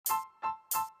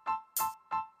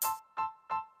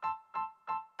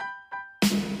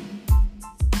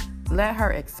Let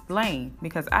her explain,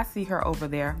 because I see her over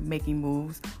there making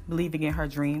moves, believing in her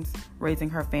dreams, raising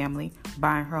her family,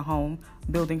 buying her home,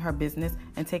 building her business,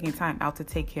 and taking time out to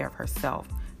take care of herself.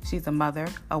 She's a mother,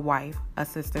 a wife, a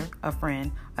sister, a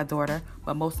friend, a daughter,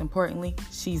 but most importantly,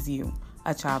 she's you,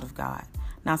 a child of God.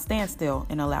 Now stand still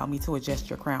and allow me to adjust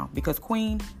your crown, because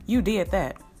Queen, you did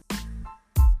that.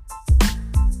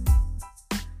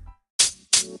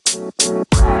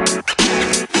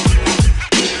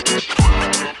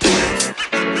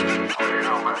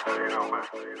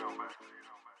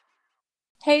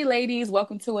 Hey ladies,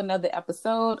 welcome to another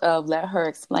episode of Let Her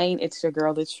Explain. It's your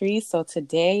girl Latrice. So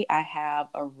today I have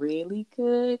a really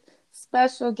good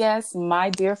special guest, my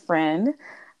dear friend,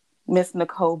 Miss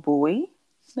Nicole Bowie.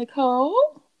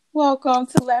 Nicole, welcome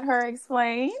to Let Her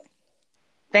Explain.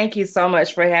 Thank you so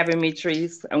much for having me,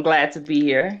 Treese. I'm glad to be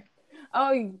here.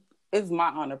 Oh, it's my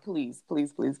honor. Please,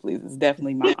 please, please, please. It's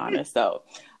definitely my honor. So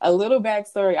a little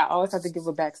backstory. I always have to give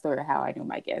a backstory to how I know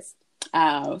my guests.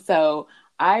 So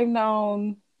I've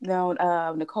known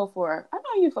Nicole for, I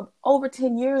know you for over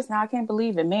 10 years now. I can't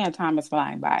believe it. Man, time is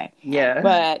flying by. Yeah.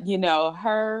 But, you know,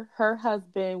 her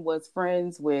husband was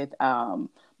friends with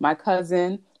my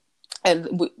cousin.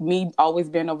 And me always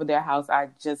being over their house, I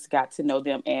just got to know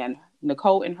them. And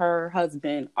Nicole and her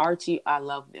husband, Archie, I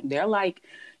love them. They're like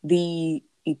the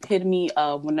epitome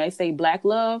of when they say Black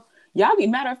love.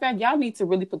 Matter of fact, y'all need to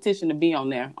really petition to be on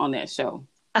that show.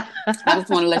 I just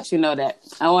want to let you know that.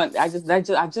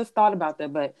 I just thought about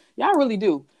that, but y'all really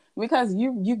do, because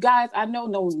you guys, I know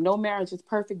no marriage is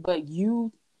perfect, but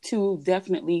you two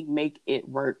definitely make it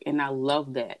work, and I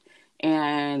love that.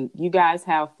 And you guys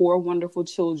have 4 wonderful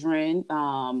children: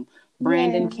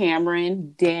 Brandon,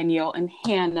 Cameron, Daniel, and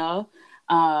Hannah,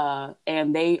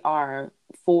 and they are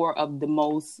 4 of the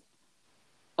most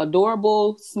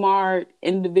adorable, smart,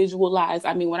 individualized.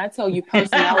 I mean, when I tell you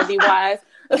personality-wise.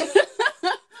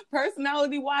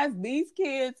 Personality-wise, these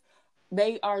kids,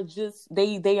 they are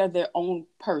their own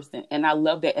person, and I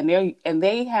love that. And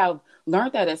they have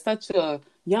learned that at such a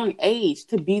young age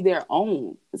to be their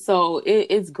own. So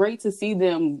it's great to see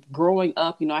them growing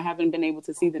up. You know, I haven't been able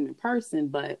to see them in person,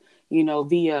 but you know,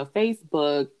 via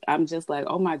Facebook, I'm just like,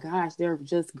 oh my gosh, they're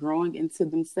just growing into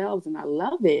themselves, and I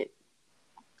love it.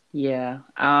 Yeah.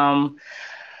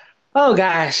 Oh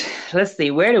gosh, let's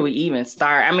see. Where do we even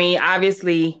start? I mean,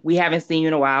 obviously, we haven't seen you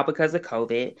in a while because of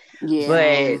COVID. Yeah.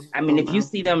 But I mean, if you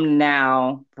see them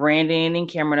now, Brandon and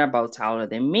Cameron are both taller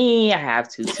than me. I have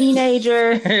 2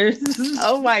 teenagers.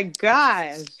 Oh my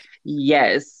gosh.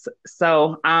 Yes.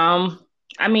 So, I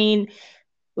mean,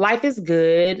 life is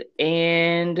good,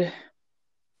 and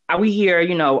we hear,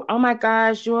 you know, oh my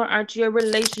gosh, aren't your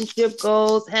relationship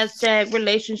goals? #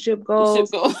 relationship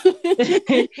goals.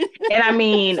 And I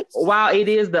mean, while it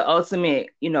is the ultimate,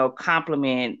 you know,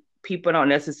 compliment, people don't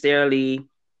necessarily,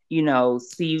 you know,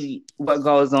 see what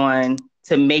goes on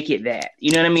to make it that.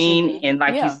 You know what I mean? Mm-hmm. And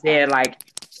like you said, like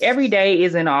every day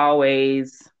isn't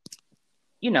always,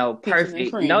 you know,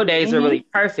 perfect. No days are really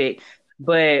perfect,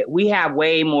 but we have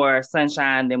way more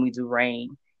sunshine than we do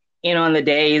rain. And on the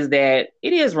days that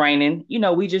it is raining, you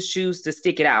know, we just choose to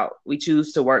stick it out. We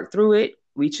choose to work through it.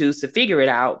 We choose to figure it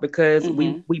out, because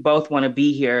we both want to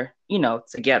be here, you know,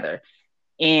 together.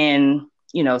 And,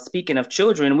 you know, speaking of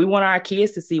children, we want our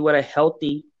kids to see what a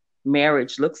healthy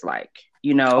marriage looks like,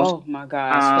 you know. Oh my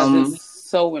gosh, because it's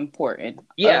so important.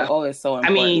 Yeah. Oh, it's so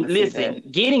important. I mean, listen,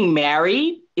 getting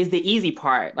married is the easy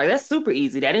part. Like, that's super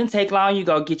easy. That didn't take long. You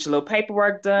go get your little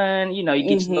paperwork done. You know, you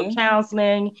get your little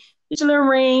counseling, get your little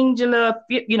ring, your little,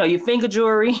 you know, your finger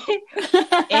jewelry.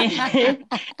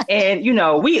 and, you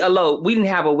know, we eloped. We didn't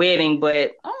have a wedding,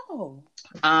 but,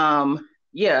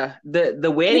 yeah,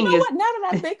 the wedding is... what? Now that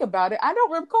I think about it, I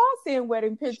don't recall seeing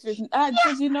wedding pictures.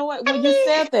 Because you know what? When you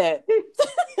said that.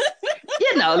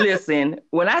 You know, listen,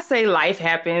 when I say life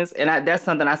happens, and that's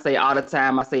something I say all the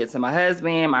time. I say it to my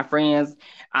husband, my friends,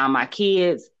 my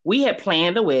kids. We had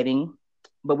planned a wedding,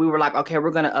 but we were like, okay,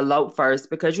 we're going to elope first,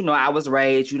 because, you know, I was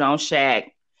raised, you don't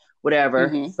shack,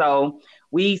 whatever. So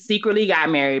we secretly got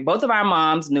married. Both of our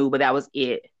moms knew, but that was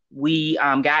it. We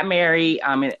got married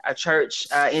in a church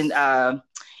in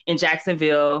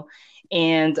Jacksonville.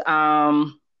 And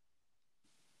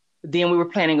then we were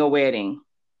planning a wedding.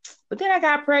 But then I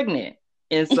got pregnant.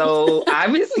 And so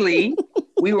obviously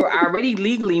we were already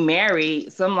legally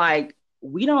married. So I'm like,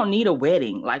 we don't need a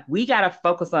wedding. Like, we got to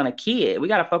focus on a kid. We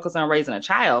got to focus on raising a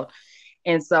child.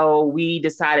 And so we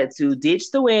decided to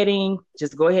ditch the wedding,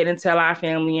 just go ahead and tell our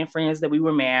family and friends that we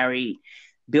were married,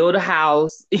 build a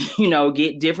house, you know,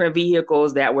 get different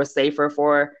vehicles that were safer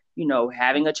for, you know,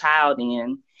 having a child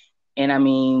in. And I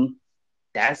mean,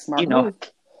 that's, you know,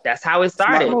 That's how it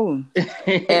Smart started. move.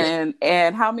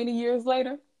 And how many years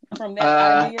later from that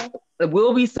uh, idea?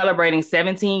 we'll be celebrating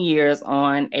 17 years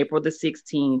on April the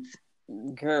 16th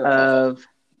Girl. of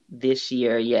this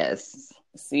year. Yes.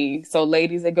 See, so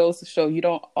ladies, it goes to show you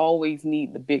don't always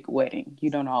need the big wedding. You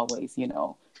don't always,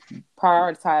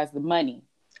 prioritize the money.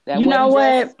 That You know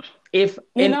wedding dress, what? If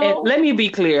and let me be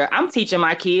clear, I'm teaching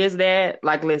my kids that,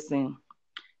 like, listen,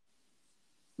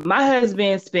 my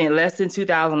husband spent less than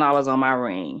 $2,000 on my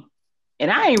ring. And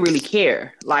I ain't really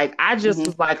care. Like, I just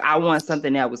was like, I want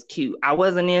something that was cute. I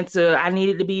wasn't into, I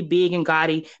needed to be big and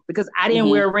gaudy because I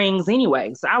didn't wear rings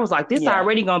anyway. So I was like, this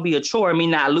already going to be a chore, me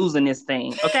not losing this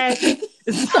thing. Okay.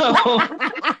 So,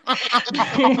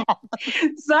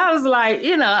 so I was like,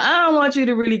 I don't want you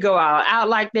to really go out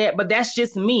like that, but that's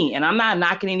just me. And I'm not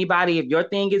knocking anybody. If your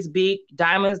thing is big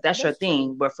diamonds, that's your thing.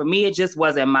 True. But for me, it just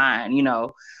wasn't mine,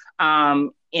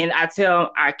 and I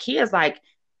tell our kids, like,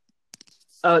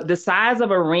 the size of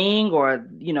a ring or,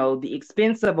 the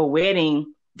expense of a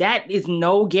wedding, that is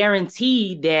no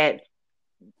guarantee that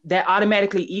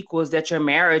automatically equals that your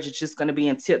marriage is just going to be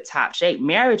in tip top shape.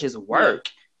 Marriage is work.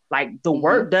 Yeah. Like the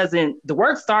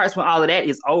work starts when all of that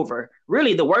is over.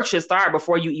 Really, the work should start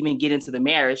before you even get into the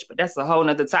marriage, but that's a whole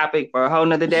nother topic for a whole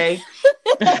nother day.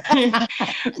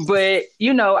 But,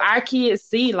 our kids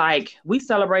see, like, we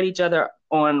celebrate each other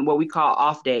on what we call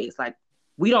off days. Like,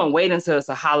 we don't wait until it's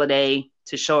a holiday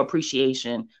to show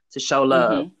appreciation, to show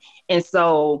love. And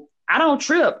so I don't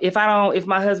trip if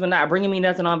my husband not bringing me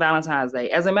nothing on Valentine's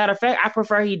Day. As a matter of fact, I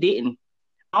prefer he didn't,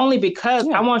 only because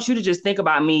I want you to just think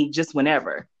about me just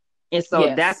whenever. And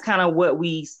so that's kind of what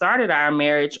we started our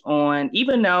marriage on,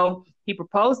 even though he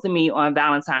proposed to me on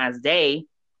Valentine's Day.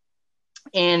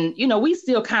 And, we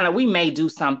still we may do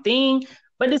something,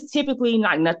 but it's typically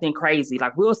not nothing crazy.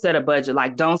 Like, we'll set a budget,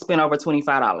 like, don't spend over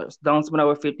 $25. Don't spend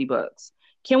over $50.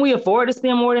 Can we afford to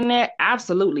spend more than that?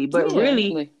 Absolutely. But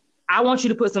really, I want you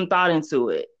to put some thought into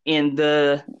it. And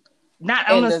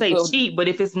I'm going to say cheap, but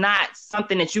if it's not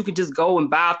something that you could just go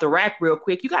and buy off the rack real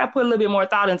quick, you got to put a little bit more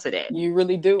thought into that. You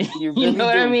really do. You really know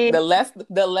what I mean? The less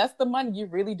the money, you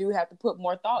really do have to put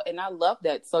more thought. And I love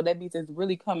that. So that means it's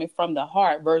really coming from the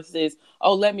heart versus,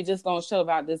 let me just go and shove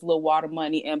out this little water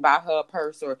money and buy her a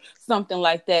purse or something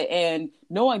like that. And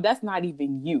knowing that's not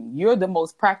even you. You're the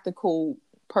most practical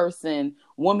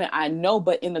woman I know,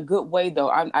 but in a good way, though.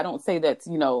 I don't say that's,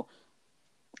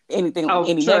 anything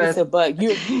any negative, but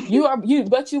you're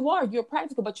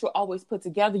practical, but you're always put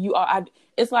together.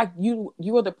 It's like you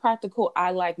are the practical.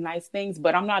 I like nice things,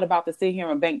 but I'm not about to sit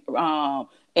here and bank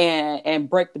and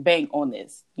break the bank on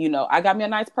this. I got me a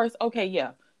nice purse. Okay,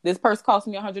 yeah, this purse cost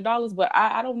me $100, but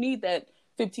I don't need that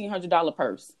 $1,500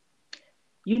 purse.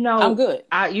 I'm good.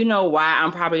 You know why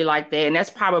I'm probably like that, and that's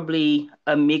probably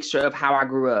a mixture of how I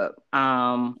grew up.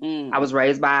 I was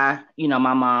raised by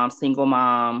my mom, single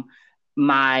mom.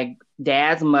 My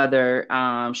dad's mother,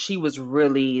 she was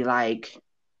really like,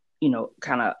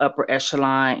 kind of upper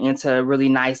echelon into really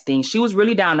nice things. She was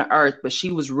really down to earth, but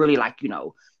she was really like,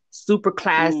 super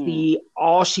classy.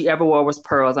 All she ever wore was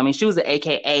pearls. I mean, she was an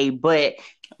AKA, but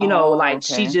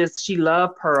she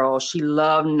loved pearls. She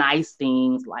loved nice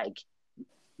things. Like,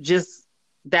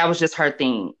 that was just her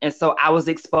thing. And so I was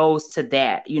exposed to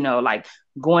that, like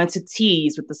going to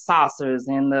teas with the saucers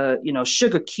and the,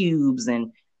 sugar cubes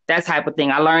and that type of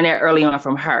thing. I learned that early on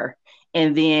from her.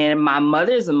 And then my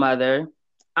mother's mother,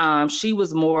 she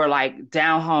was more like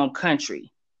down home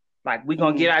country. Like, we're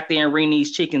going to get out there and wring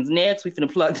these chickens' necks. We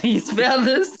finna pluck these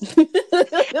feathers.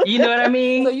 You know what I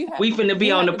mean? So we finna be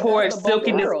on the porch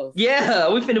silking this. Yeah,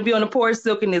 we finna be on the porch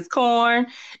silking this corn,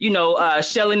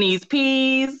 shelling these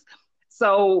peas.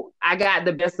 So I got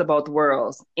the best of both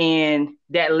worlds. And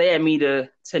that led me to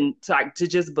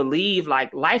just believe,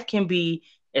 like, life can be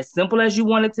as simple as you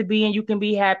want it to be and you can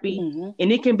be happy.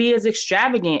 And it can be as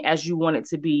extravagant as you want it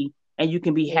to be and you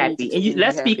can be happy. And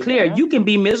let's be clear, you can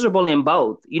be miserable in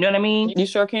both. You know what I mean? You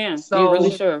sure can. So you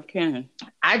really sure can.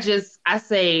 I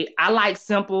say I like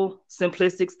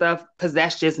simplistic stuff because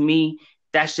that's just me.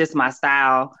 That's just my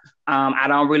style. I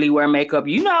don't really wear makeup.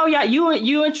 You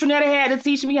and Trinetta had to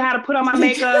teach me how to put on my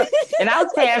makeup, and I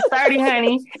was past 30,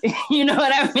 honey. You know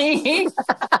what I mean?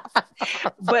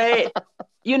 But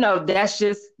that's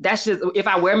just if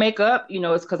I wear makeup,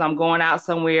 it's because I'm going out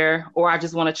somewhere or I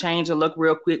just want to change a look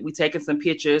real quick. We taking some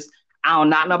pictures. I don't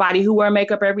knock nobody who wear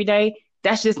makeup every day.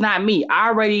 That's just not me. I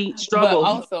already struggle. But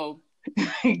also,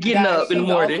 getting up in the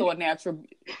morning.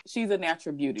 She's a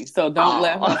natural beauty, so don't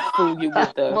let her fool you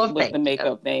with the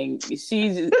makeup thing.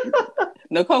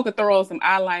 Nicole could throw on some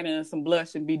eyeliner and some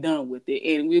blush and be done with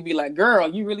it, and we'll be like, "Girl,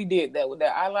 you really did that with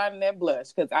that eyeliner and that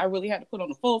blush," because I really had to put on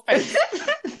the full face.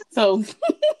 So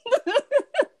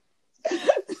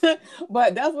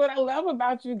But that's what I love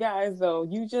about you guys, though.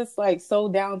 You just like so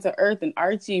down to earth. And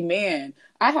Archie, man,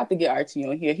 I have to get Archie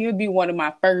on here. He would be one of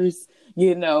my first,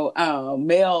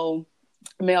 male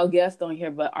guest on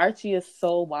here. But Archie is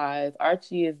so wise.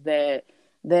 Archie is that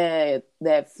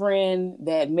friend,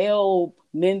 that male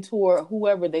mentor,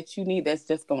 whoever that you need, that's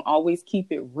just gonna always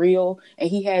keep it real. And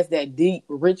he has that deep,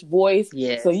 rich voice.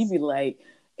 Yes. So you be like,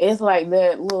 it's like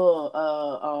that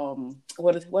little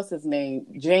what's his name?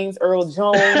 James Earl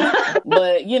Jones,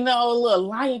 but little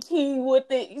Lion King with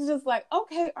it. It's just like,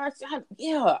 okay, Archie,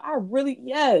 I really,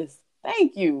 yes,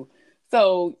 thank you.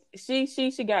 So she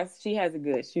has it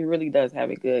good. She really does have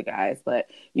it good, guys. But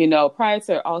prior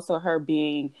to also her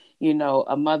being,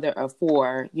 a mother of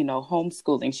four,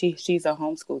 homeschooling. She's a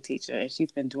homeschool teacher, and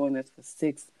she's been doing this for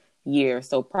 6 years.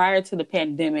 So prior to the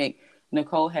pandemic,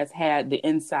 Nicole has had the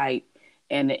insight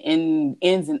and the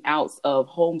ins and outs of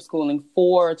homeschooling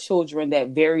for children that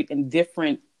varied in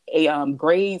different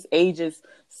grades, ages.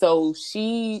 So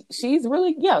she's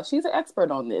really, she's an expert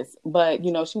on this. But,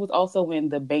 she was also in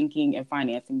the banking and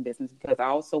financing business, because I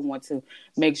also want to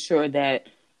make sure that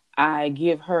I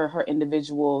give her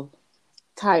individual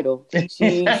title.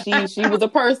 She was a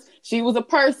person. She was a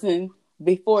person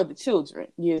before the children.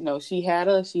 She had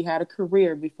a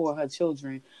career before her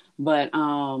children. But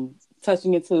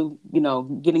touching into,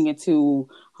 getting into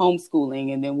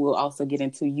homeschooling, and then we'll also get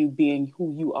into you being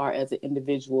who you are as an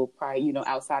individual prior,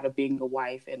 outside of being a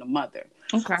wife and a mother.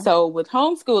 Okay. So with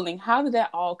homeschooling, how did that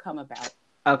all come about?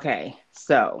 Okay,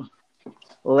 so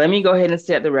let me go ahead and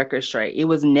set the record straight. It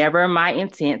was never my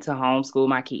intent to homeschool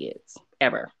my kids,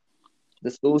 ever.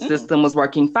 The school system was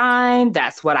working fine.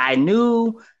 That's what I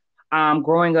knew.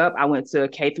 Growing up, I went to a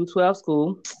K through 12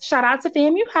 school. Shout out to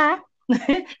FAMU High.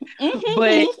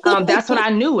 But that's what I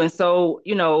knew. And so,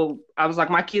 I was like,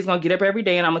 my kid's gonna get up every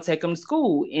day and I'm gonna take them to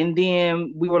school. And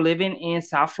then we were living in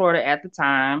South Florida at the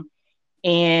time,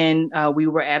 and we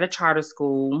were at a charter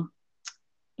school,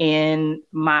 and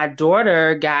my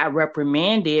daughter got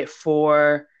reprimanded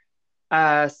for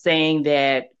saying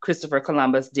that Christopher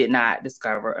Columbus did not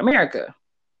discover America.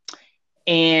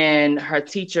 And her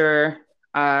teacher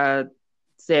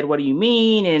said, "What do you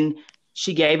mean?" And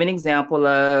she gave an example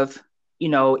of,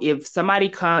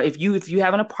 if you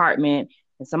have an apartment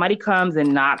and somebody comes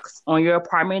and knocks on your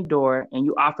apartment door and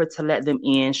you offer to let them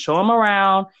in, show them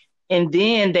around, and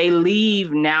then they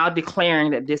leave now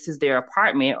declaring that this is their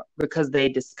apartment because they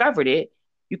discovered it.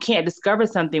 You can't discover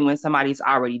something when somebody's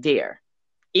already there.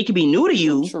 It could be new to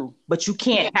you, True. But you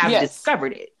can't have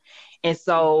discovered it. And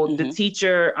so the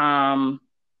teacher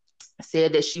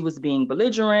said that she was being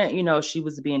belligerent, she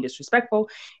was being disrespectful.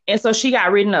 And so she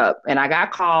got written up, and I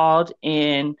got called,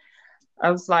 and I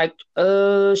was like,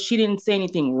 she didn't say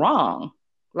anything wrong.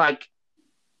 Like,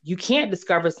 you can't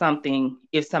discover something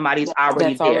if somebody's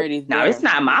already there. Now, it's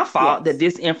not my fault that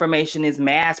this information is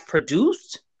mass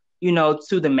produced,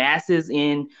 to the masses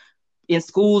in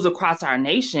schools across our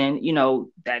nation.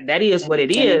 That is what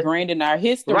it is. Ingrained in our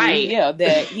history, right? Yeah,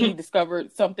 that he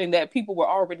discovered something that people were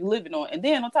already living on. And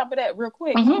then on top of that, real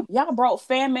quick, y'all brought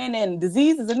famine and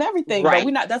diseases and everything. Right.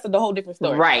 But that's a whole different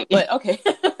story. Right. But okay.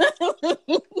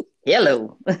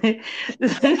 Hello.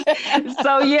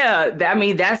 So yeah,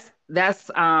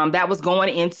 that was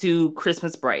going into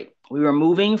Christmas break. We were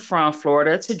moving from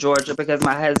Florida to Georgia because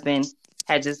my husband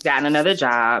had just gotten another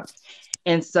job.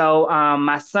 And so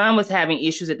my son was having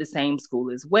issues at the same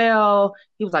school as well.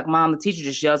 He was like, "Mom, the teacher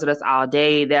just yells at us all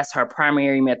day. That's her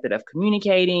primary method of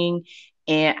communicating."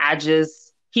 And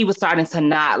he was starting to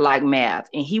not like math,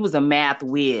 and he was a math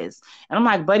whiz. And I'm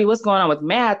like, "Buddy, what's going on with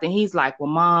math?" And he's like, "Well,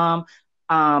 Mom,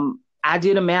 I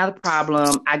did a math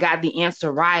problem. I got the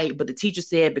answer right, but the teacher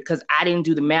said because I didn't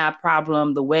do the math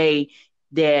problem the way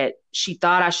that she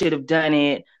thought I should have done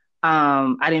it,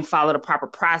 I didn't follow the proper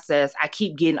process. I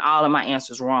keep getting all of my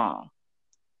answers wrong."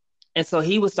 And so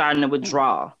he was starting to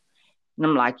withdraw. And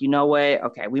I'm like, you know what?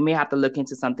 Okay, we may have to look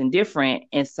into something different.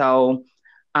 And so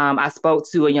I spoke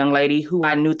to a young lady who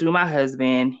I knew through my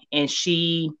husband, and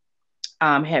she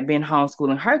had been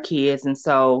homeschooling her kids. And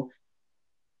so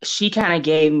she kind of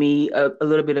gave me a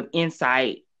little bit of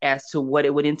insight as to what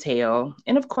it would entail.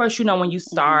 And of course, when you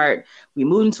start, we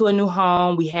moved into a new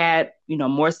home. We had,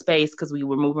 more space because we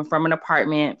were moving from an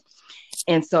apartment.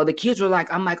 And so the kids were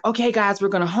like, I'm like, "Okay, guys, we're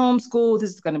going to homeschool.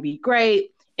 This is going to be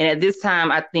great." And at this time,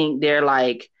 I think they're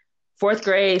like 4th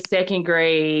grade, 2nd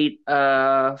grade,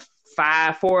 4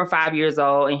 or 5 years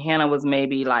old. And Hannah was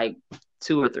maybe like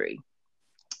 2 or 3.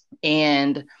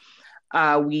 And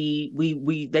I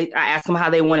asked them how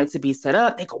they wanted to be set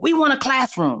up. They go, "We want a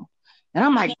classroom." And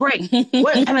I'm like, great.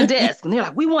 What kind of desk? And they're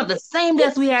like, we want the same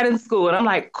desk we had in school. And I'm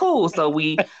like, cool. So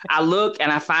I look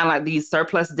and I find like these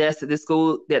surplus desks at the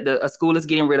school that a school is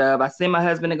getting rid of. I send my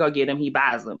husband to go get them. He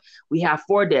buys them. We have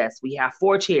 4 desks. We have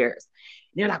 4 chairs.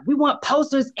 And they're like, we want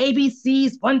posters,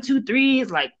 ABCs, 1, 2,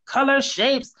 3s, like color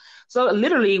shapes. So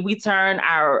literally we turn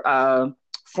our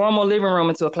formal living room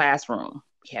into a classroom.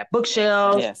 We have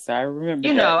bookshelves. Yes, I remember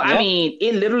You know, that. Yep. I mean,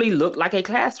 it literally looked like a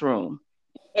classroom.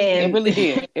 And it really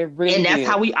did. It really and that's did.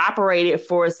 how we operated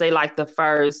for, say, like the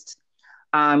first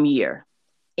year.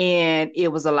 And it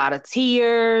was a lot of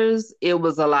tears. It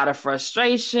was a lot of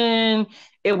frustration.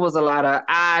 It was a lot of,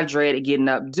 I dreaded getting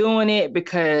up doing it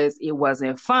because it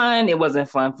wasn't fun. It wasn't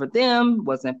fun for them. It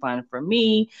wasn't fun for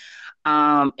me.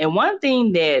 And one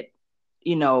thing that,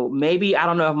 you know, maybe, I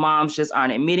don't know if moms just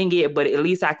aren't admitting it, but at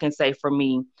least I can say for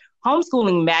me,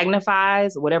 homeschooling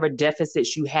magnifies whatever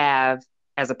deficits you have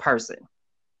as a person.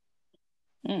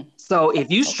 So if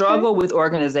you struggle with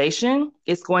organization,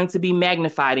 it's going to be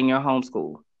magnified in your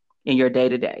homeschool, in your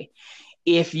day-to-day.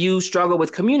 If you struggle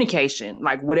with communication,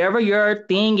 like whatever your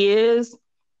thing is,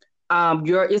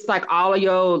 it's like all of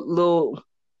your little,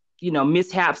 you know,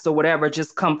 mishaps or whatever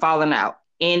just come falling out.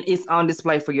 And it's on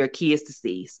display for your kids to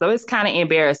see. So it's kind of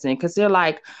embarrassing because they're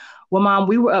like, well, Mom,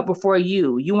 we were up before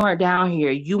you. You weren't down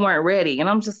here. You weren't ready. And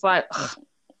I'm just like, ugh,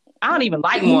 I don't even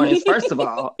like mornings, first of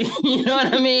all. You know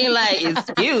what I mean? Like,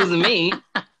 excuse me.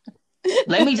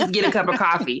 Let me just get a cup of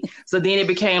coffee. So then it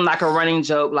became like a running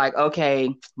joke, like,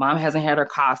 okay, Mom hasn't had her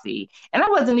coffee. And I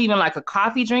wasn't even like a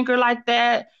coffee drinker like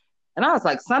that. And I was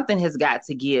like, something has got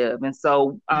to give. And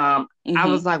so I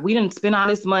was like, we didn't spend all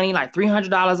this money, like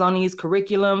 $300 on these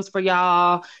curriculums for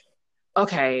y'all.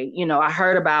 Okay, you know, I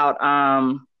heard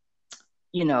about,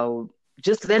 you know,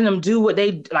 just letting them do what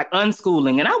they like,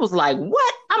 unschooling. And I was like,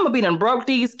 what? I'm gonna be done broke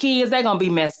these kids. They're gonna be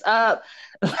messed up.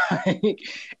 Like,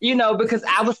 you know, because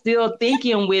I was still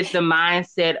thinking with the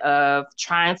mindset of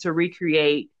trying to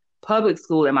recreate public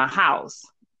school in my house.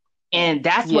 And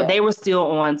that's what they were still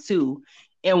on too.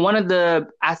 And one of the,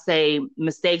 I say,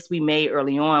 mistakes we made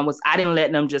early on was I didn't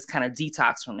let them just kind of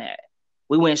detox from that.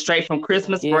 We went straight from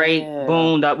Christmas break,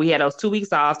 boom, we had those 2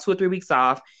 weeks off, 2 or 3 weeks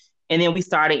off. And then we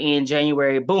started in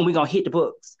January, boom, we're going to hit the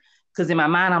books. Because in my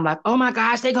mind, I'm like, oh my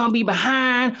gosh, they're going to be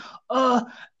behind.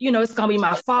 You know, it's going to be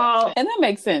my fault. And that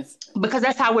makes sense. Because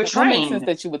that's how we're trained. That makes sense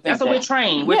that you would think that's what we're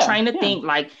trained. We're trained to think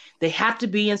like they have to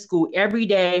be in school every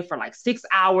day for like 6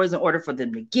 hours in order for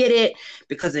them to get it.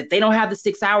 Because if they don't have the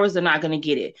 6 hours, they're not going to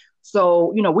get it.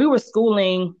 So, you know, we were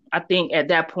schooling, I think at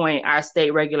that point, our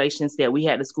state regulations said we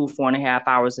had to school 4.5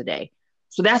 hours a day.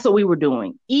 So that's what we were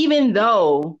doing, even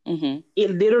though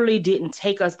it literally didn't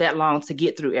take us that long to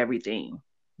get through everything.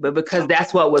 But because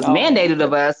that's what was mandated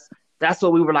of us, that's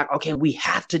what we were like, okay, we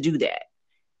have to do that.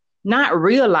 Not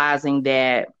realizing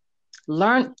that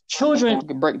children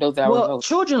break those hours. Well,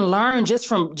 children learn just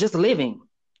from just living.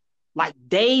 Like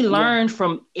they learn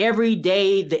from the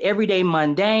everyday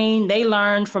mundane. They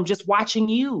learn from just watching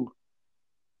you.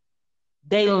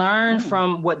 They learn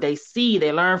from what they see.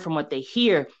 They learn from what they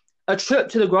hear. A trip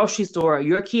to the grocery store,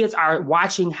 your kids are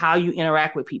watching how you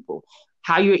interact with people,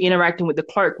 how you're interacting with the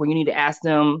clerk when you need to ask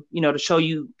them, you know,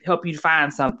 to help you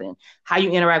find something, how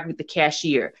you interact with the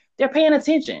cashier. They're paying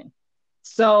attention.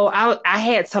 So I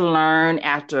had to learn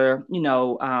after, you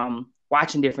know,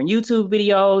 watching different YouTube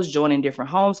videos, joining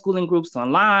different homeschooling groups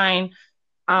online.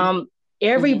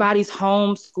 Everybody's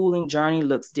homeschooling journey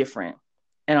looks different.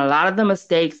 And a lot of the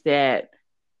mistakes that,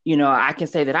 you know, I can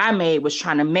say that I made was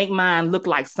trying to make mine look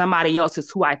like somebody else's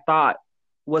who I thought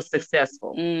was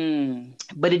successful.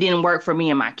 But it didn't work for me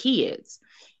and my kids.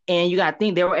 And you got to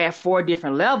think they were at 4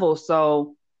 different levels.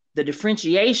 So the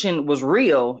differentiation was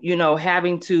real, you know,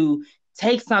 having to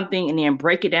take something and then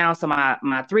break it down so my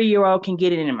 3-year-old can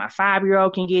get it and my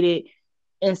 5-year-old can get it.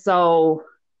 And so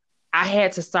I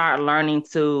had to start learning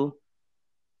to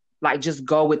like just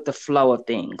go with the flow of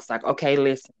things. Like, okay,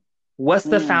 listen, what's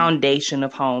the foundation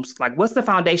of homes? Like, what's the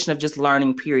foundation of just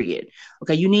learning, period?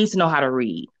 Okay, you need to know how to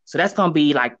read. So that's going to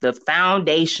be like the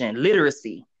foundation.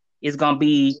 Literacy is going to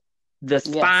be the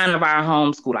spine of our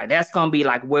homeschool. Like that's going to be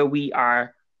like where we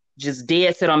are just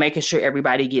dead set on making sure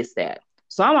everybody gets that.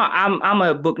 So I'm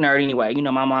a book nerd anyway. You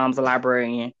know, my mom's a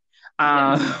librarian.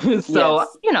 So,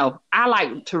 you know, I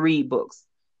like to read books.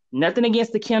 Nothing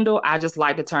against the Kindle. I just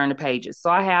like to turn the pages. So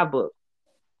I have books.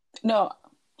 No,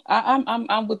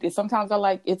 I'm with it. Sometimes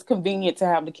it's convenient to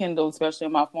have the Kindle, especially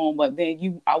on my phone. But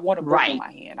then I want a book in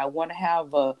my hand. I want to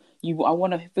have I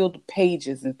want to fill the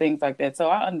pages and things like that. So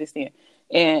I understand,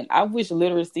 and I wish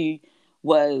literacy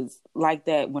was like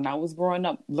that when I was growing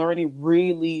up. Learning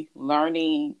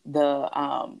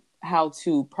the how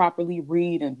to properly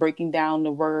read and breaking down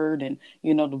the word and,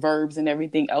 you know, the verbs and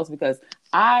everything else, because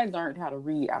I learned how to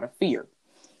read out of fear.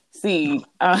 See,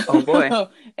 Oh boy.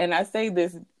 and I say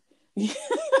this,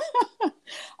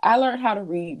 I learned how to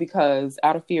read because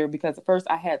out of fear, because at first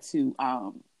I had to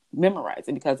memorize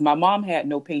it because my mom had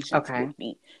no patience with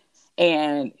me.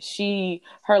 And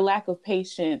her lack of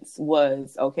patience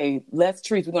was, okay, let's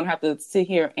treat, we're going to have to sit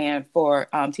here and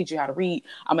teach you how to read.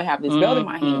 I'm going to have this belt in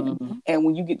my hand. And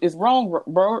when you get this word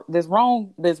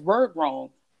wrong,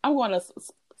 I'm going to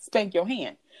spank your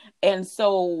hand. And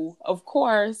so, of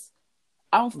course,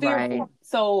 I'm fearful. Right.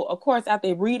 So, of course,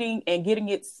 after reading and getting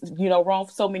it, you know, wrong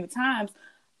so many times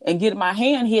and getting my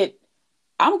hand hit,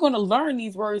 I'm going to learn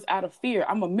these words out of fear.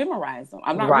 I'm going to memorize them.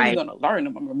 I'm not really going to learn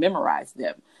them. I'm going to memorize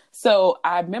them. So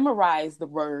I memorized the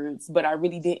words, but I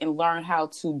really didn't learn how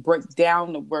to break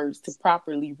down the words to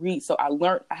properly read. So I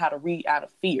learned how to read out of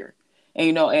fear. And,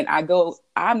 you know, and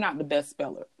I'm not the best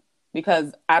speller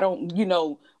because I don't, you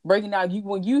know, breaking down,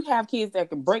 when you have kids that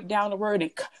can break down the word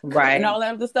and all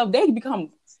that other stuff, they become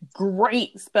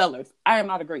great spellers. I am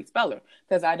not a great speller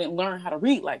because I didn't learn how to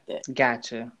read like that.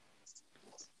 Gotcha.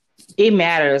 It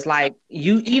matters. Like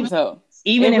even in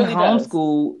really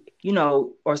homeschool, you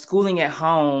know, or schooling at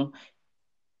home,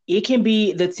 it can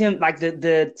be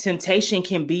the temptation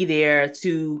can be there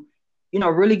to, you know,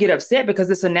 really get upset because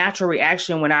it's a natural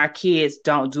reaction when our kids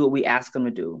don't do what we ask them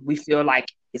to do. We feel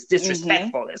like it's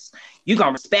disrespectful. It's, you're going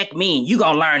to respect me. You're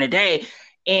going to learn today.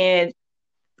 And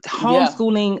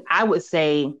homeschooling, I would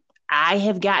say I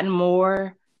have gotten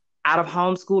more out of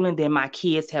homeschooling than my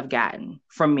kids have gotten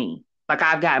from me. Like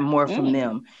I've gotten more from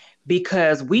them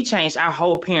because we changed our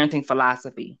whole parenting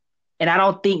philosophy. And I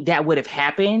don't think that would have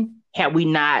happened had we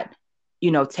not, you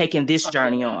know, taken this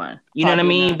journey on. You know what I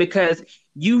mean? Because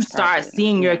you start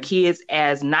seeing your kids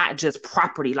as not just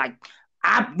property. Like,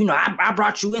 I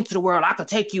brought you into the world. I could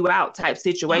take you out type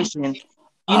situation. You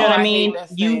know what I mean?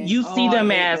 You see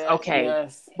them as,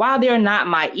 while they're not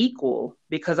my equal,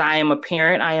 because I am a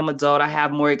parent, I am adult, I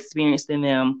have more experience than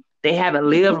them. They haven't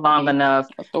lived long enough,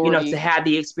 you know, to have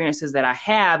the experiences that I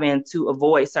have and to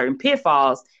avoid certain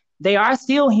pitfalls. They are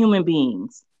still human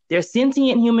beings. They're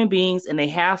sentient human beings and they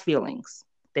have feelings.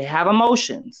 They have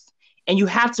emotions. And you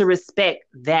have to respect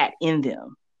that in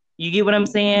them. You get what I'm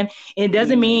saying? It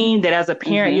doesn't mean that as a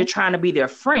parent, you're trying to be their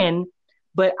friend,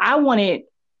 but I wanted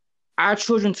our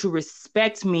children to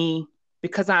respect me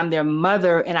because I'm their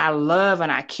mother and I love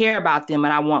and I care about them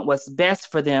and I want what's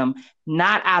best for them,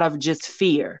 not out of just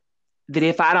fear that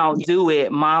if I don't do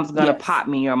it, mom's going to pop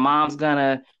me or mom's going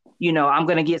to, you know, I'm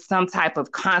going to get some type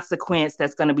of consequence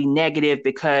that's going to be negative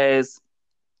because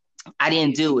I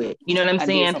didn't do it. You know what I'm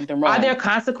saying? Are there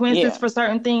consequences for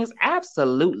certain things?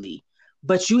 Absolutely.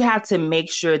 But you have to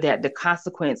make sure that the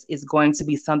consequence is going to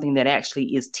be something that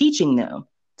actually is teaching them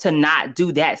to not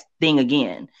do that thing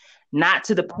again, not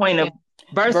to the point of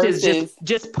versus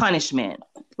just punishment,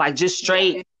 like just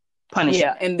straight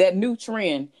punishment. Yeah, and that new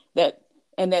trend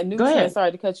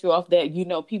sorry to cut you off, that, you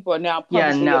know, people are now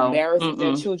publicly embarrassing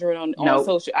their children on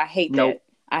social. I hate that.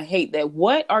 I hate that.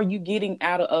 What are you getting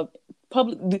out of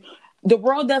public? The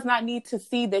world does not need to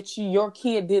see that your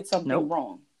kid did something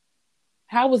wrong.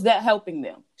 How is that helping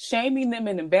them? Shaming them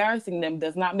and embarrassing them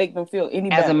does not make them feel any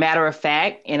better. As a matter of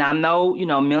fact, and I'm no, you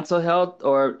know, mental health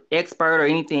or expert or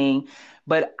anything,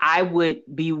 but I would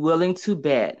be willing to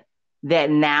bet that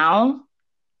now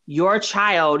your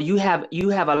child, you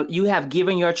have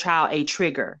given your child a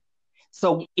trigger.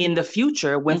 So in the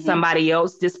future, when somebody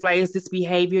else displays this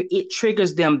behavior, it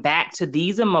triggers them back to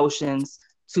these emotions,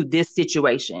 to this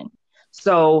situation.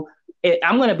 So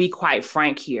I'm going to be quite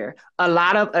frank here. A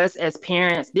lot of us as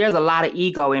parents, there's a lot of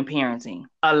ego in parenting,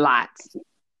 a lot.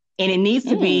 And it needs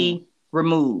to be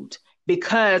removed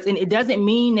because, and it doesn't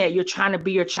mean that you're trying to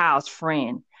be your child's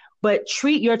friend, but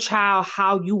treat your child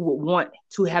how you would want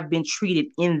to have been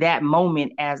treated in that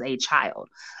moment as a child.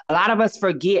 A lot of us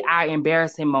forget our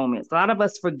embarrassing moments. A lot of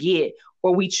us forget,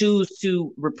 or we choose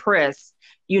to repress,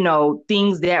 you know,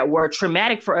 things that were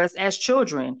traumatic for us as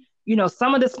children. You know,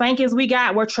 some of the spankings we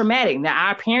got were traumatic. Now,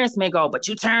 our parents may go, but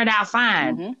you turned out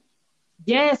fine.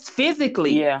 Yes,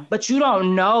 physically. But you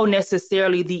don't know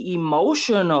necessarily the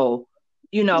emotional,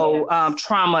 you know,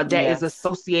 trauma that is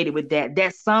associated with that.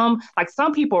 That some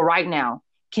people right now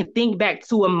can think back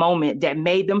to a moment that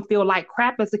made them feel like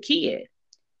crap as a kid.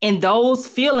 And those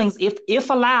feelings, if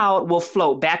allowed, will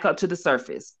float back up to the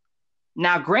surface.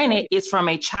 Now, granted, it's from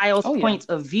a child's point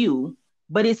of view,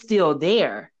 but it's still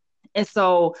there. And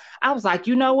so I was like,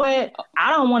 you know what?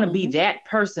 I don't want to be that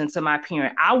person to my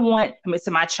parent.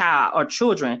 To my child or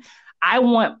children. I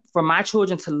want for my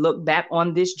children to look back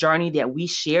on this journey that we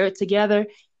shared together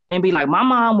and be like, my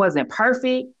mom wasn't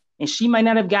perfect and she may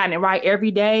not have gotten it right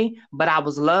every day, but I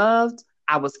was loved,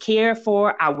 I was cared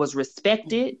for, I was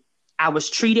respected, I was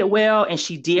treated well, and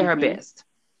she did her best.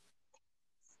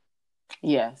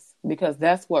 Yes, because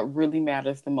that's what really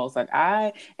matters the most.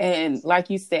 And like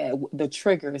you said, the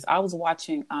triggers. I was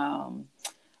watching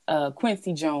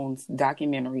Quincy Jones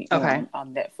documentary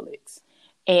on Netflix,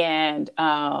 and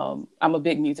I'm a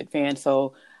big music fan,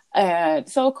 so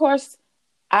of course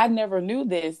I never knew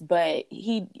this, but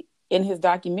in his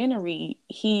documentary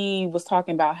he was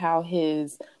talking about how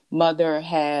his mother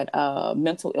had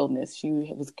mental illness. She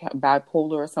was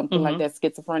bipolar or something like that,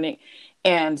 schizophrenic,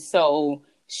 and so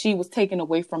she was taken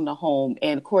away from the home.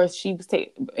 And of course she was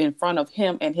in front of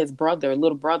him and his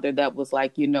little brother that was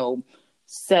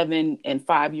 7 and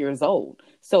 5 years old.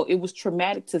 So it was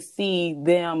traumatic to see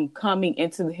them coming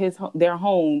into their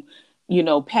home,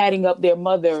 patting up their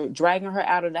mother, dragging her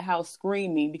out of the house,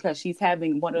 screaming because she's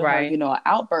having one of her,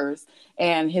 outbursts,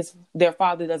 and their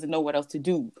father doesn't know what else to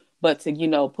do but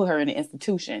to, put her in an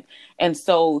institution. And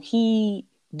so he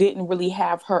didn't really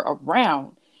have her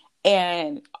around.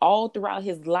 And all throughout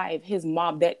his life, his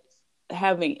mom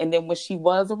and then when she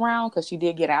was around, because she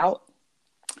did get out,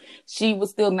 she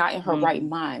was still not in her right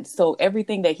mind. So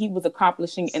everything that he was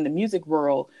accomplishing in the music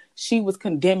world, she was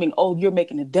condemning, oh, you're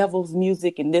making the devil's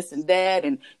music and this and that.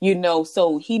 And,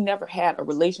 so he never had a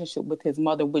relationship with his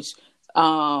mother, which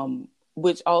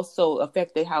also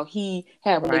affected how he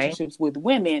had relationships with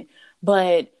women.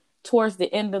 But towards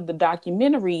the end of the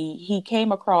documentary, he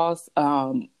came across,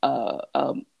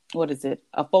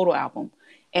 a photo album,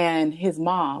 and his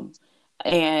mom,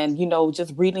 and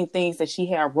just reading things that she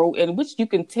had wrote, and which you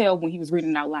can tell when he was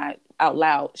reading out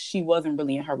loud, she wasn't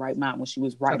really in her right mind when she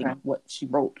was writing what she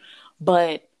wrote.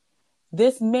 But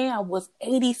this man was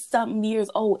 80-something years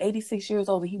old, 86 years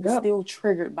old, and he was still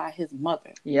triggered by his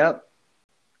mother. Yep.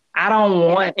 I don't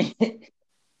want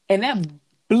and that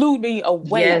blew me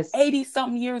away. Yes.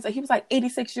 80-something years. He was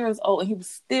 86 years old, and he was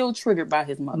still triggered by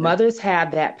his mother. Mothers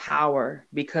have that power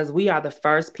because we are the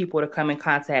first people to come in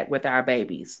contact with our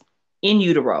babies in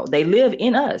utero. They live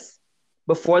in us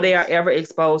before they are ever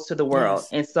exposed to the world. Yes.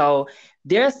 And so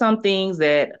there are some things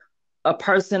that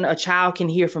a child can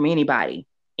hear from anybody,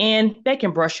 and they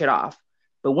can brush it off.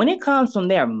 But when it comes from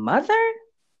their mother,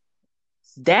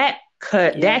 that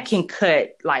can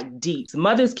cut deep.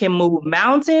 Mothers can move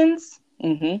mountains.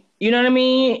 Mm-hmm. You know what I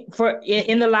mean?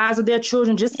 In the lives of their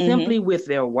children, just simply with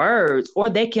their words, or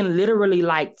they can literally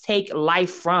take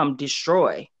life from,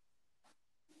 destroy.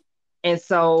 And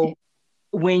so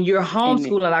when you're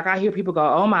homeschooling, I hear people go,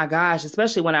 oh my gosh,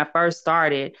 especially when I first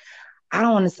started, I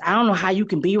don't know how you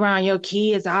can be around your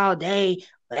kids all day,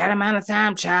 but that amount of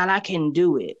time, child, I can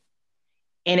do it.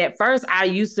 And at first I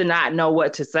used to not know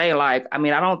what to say. I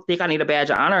don't think I need a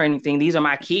badge of honor or anything. These are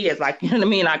my kids. You know what I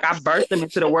mean? I birthed them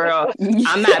into the world.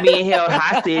 I'm not being held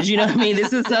hostage. You know what I mean?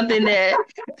 This is something that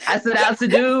I set out to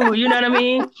do. You know what I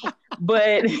mean?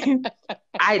 But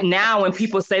now when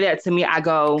people say that to me, I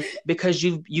go, because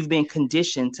you've been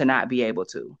conditioned to not be able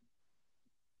to.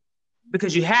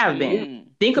 Because you have been.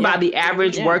 Think about the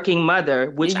average working mother,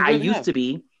 which I used to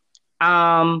be.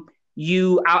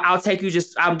 I'll take you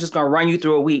I'm just going to run you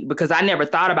through a week, because I never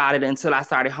thought about it until I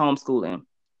started homeschooling.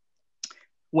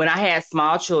 When I had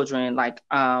small children, when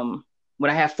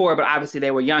I had 4, but obviously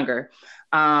they were younger,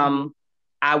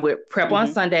 I would prep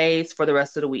on Sundays for the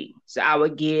rest of the week. So I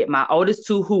would get my oldest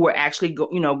 2 who were actually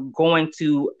going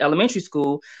to elementary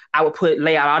school. I would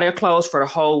lay out all their clothes for the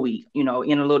whole week,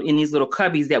 in these little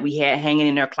cubbies that we had hanging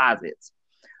in their closets.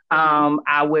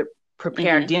 I would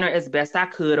prepare dinner as best I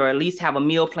could, or at least have a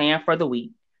meal plan for the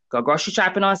week. Go grocery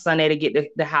shopping on Sunday to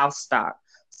get the house stocked.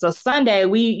 So Sunday,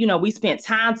 we spent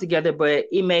time together, but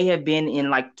it may have been in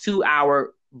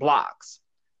 2-hour blocks.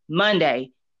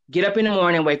 Monday, get up in the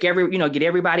morning, get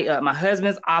everybody up. My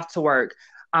husband's off to work.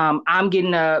 I'm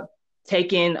getting up,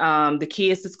 taking the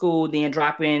kids to school, then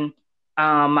dropping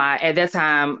at that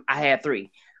time I had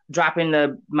 3,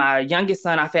 dropping my youngest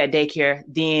son off at daycare,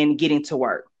 then getting to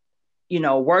work.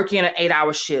 Working an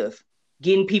 8-hour shift,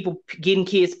 getting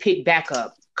kids picked back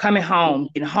up, coming home,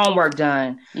 getting homework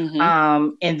done,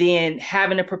 and then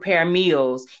having to prepare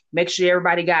meals, make sure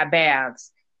everybody got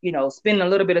baths, spending a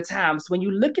little bit of time. So when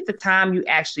you look at the time you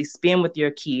actually spend with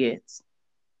your kids,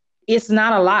 it's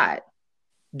not a lot.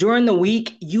 During the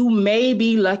week, you may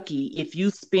be lucky if you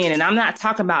spend, and I'm not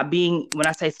talking about when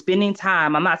I say spending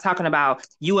time, I'm not talking about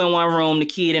you in one room, the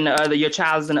kid in the other, your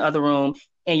child is in the other room,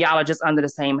 and y'all are just under the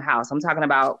same house. I'm talking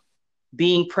about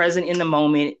being present in the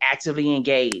moment, actively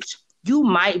engaged. You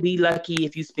might be lucky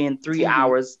if you spend 3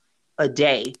 hours a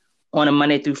day on a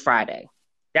Monday through Friday.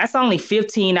 That's only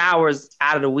 15 hours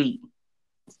out of the week.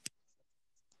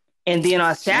 And then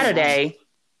on Saturday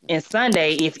and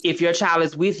Sunday, if your child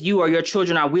is with you or your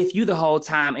children are with you the whole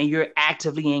time and you're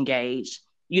actively engaged,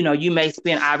 you may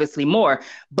spend obviously more,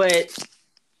 but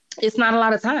it's not a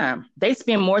lot of time. They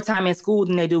spend more time in school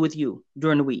than they do with you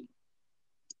during the week.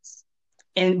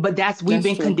 But we've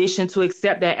been conditioned to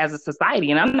accept that as a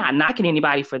society. And I'm not knocking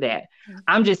anybody for that.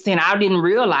 I'm just saying I didn't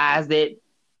realize that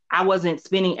I wasn't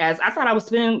spending I thought I was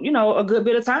spending, a good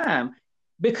bit of time.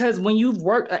 Because when you've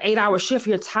worked an 8-hour shift,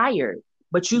 you're tired,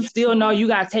 but you still know you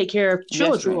got to take care of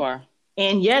children. Yes, you are.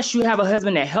 And yes, you have a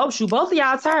husband that helps you. Both of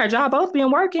y'all tired. Y'all both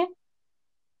been working.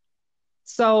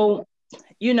 So,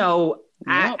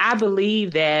 I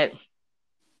believe that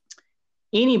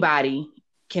anybody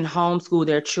can homeschool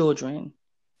their children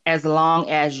as long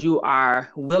as you are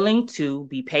willing to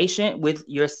be patient with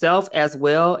yourself as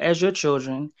well as your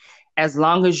children, as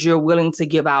long as you're willing to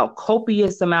give out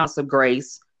copious amounts of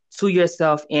grace to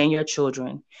yourself and your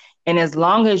children. And as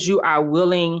long as you are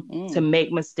willing to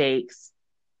make mistakes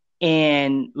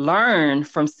and learn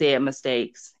from said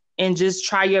mistakes and just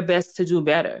try your best to do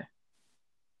better.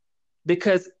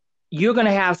 Because you're going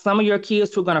to have some of your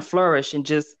kids who are going to flourish and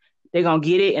they're going to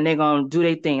get it and they're going to do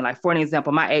their thing. Like, for an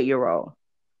example, my 8-year-old.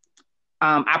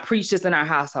 I preach this in our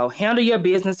household. Handle your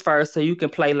business first so you can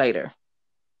play later.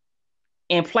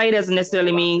 And play doesn't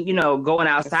necessarily mean, going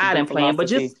outside and playing, but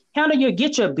just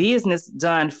get your business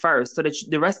done first so that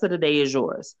the rest of the day is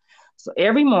yours. So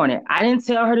every morning, I didn't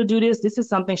tell her to do this. This is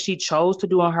something she chose to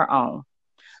do on her own.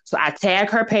 So I tag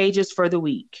her pages for the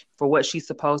week for what she's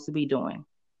supposed to be doing.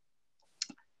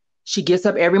 She gets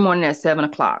up every morning at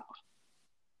 7:00.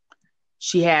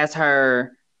 She has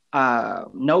her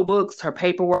notebooks, her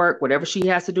paperwork, whatever she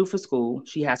has to do for school.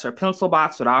 She has her pencil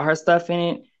box with all her stuff in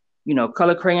it.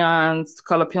 Color crayons,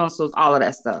 color pencils, all of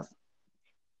that stuff.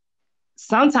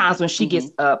 Sometimes when she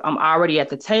gets up, I'm already at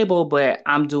the table, but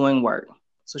I'm doing work.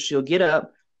 So she'll get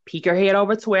up, peek her head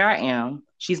over to where I am.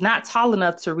 She's not tall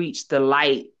enough to reach the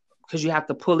light because you have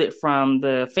to pull it from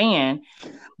the fan,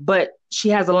 but she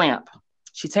has a lamp.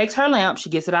 She takes her lamp, she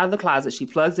gets it out of the closet, she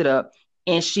plugs it up,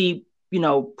 and she,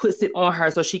 puts it on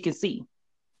her so she can see.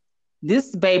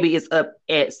 This baby is up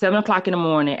at 7:00 in the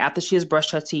morning after she has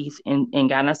brushed her teeth and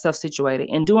gotten herself situated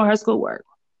and doing her schoolwork.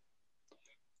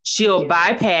 She'll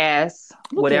bypass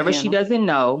whatever she doesn't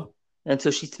know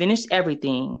until she's finished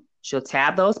everything. She'll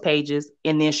tab those pages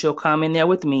and then she'll come in there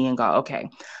with me and go, okay,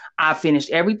 I finished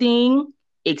everything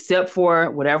except for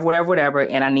whatever,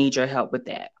 and I need your help with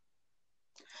that.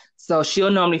 So she'll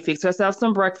normally fix herself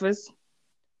some breakfast,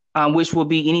 which will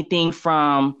be anything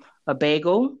from a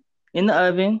bagel in the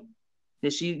oven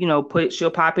that she,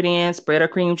 she'll pop it in, spread her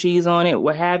cream cheese on it,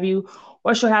 what have you,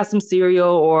 or she'll have some cereal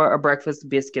or a breakfast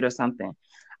biscuit or something.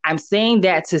 I'm saying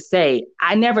that to say,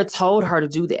 I never told her to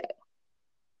do that.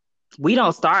 We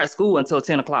don't start school until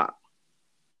 10:00.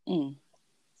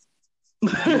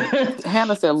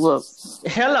 Hannah said, look.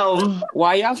 Hello.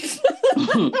 Why y'all...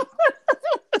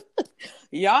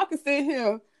 y'all can sit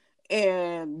here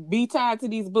and be tied to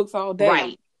these books all day.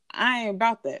 Right. I ain't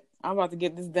about that. I'm about to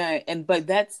get this done.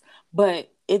 But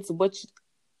it's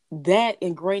that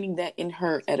ingraining that in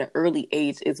her at an early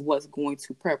age is what's going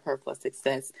to prep her for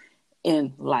success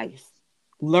in life.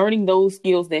 Learning those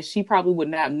skills that she probably would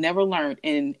not have never learned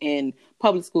in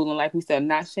public school. And like we said,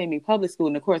 not shaming public school.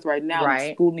 And of course, right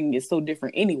now, schooling is so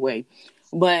different anyway.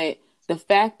 But the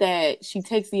fact that she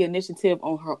takes the initiative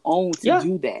on her own to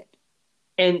do that.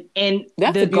 And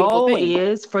the goal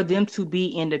is for them to be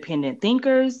independent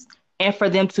thinkers and for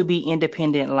them to be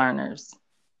independent learners,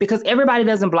 because everybody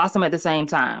doesn't blossom at the same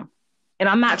time. And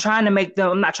I'm not trying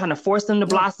to force them to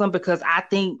blossom because I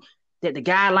think that the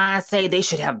guidelines say they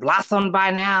should have blossomed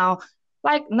by now.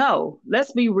 Like, no,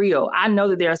 let's be real. I know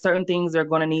that there are certain things they're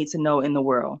going to need to know in the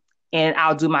world, and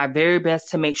I'll do my very best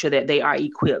to make sure that they are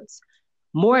equipped.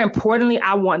 More importantly,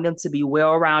 I want them to be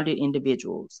well-rounded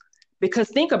individuals. Because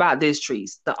think about this,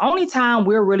 Treese. The only time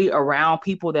we're really around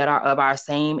people that are of our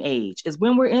same age is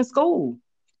when we're in school.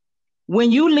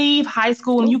 When you leave high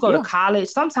school and you go to college,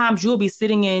 sometimes you'll be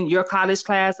sitting in your college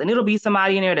class and it'll be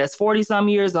somebody in there that's 40-some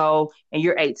years old and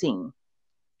you're 18.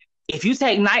 If you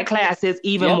take night classes,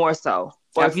 even more so.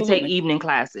 Or if you take evening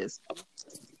classes.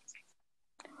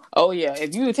 Oh, yeah.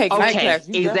 If you take night classes,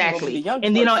 exactly.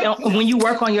 And then when you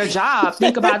work on your job,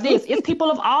 think about this. It's people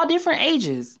of all different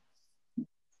ages.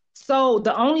 So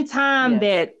the only time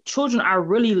that children are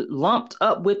really lumped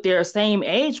up with their same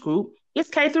age group is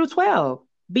K through 12.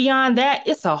 Beyond that,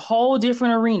 it's a whole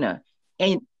different arena.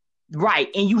 And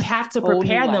you have to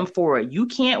prepare them for it. You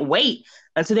can't wait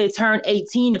until they turn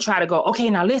 18 to try to go, okay,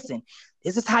 now listen,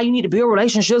 this is how you need to build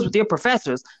relationships with your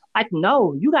professors. Like,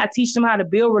 no, you got to teach them how to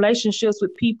build relationships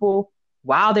with people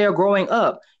while they're growing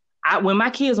up. When my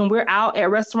kids, when we're out at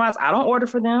restaurants, I don't order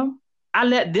for them. I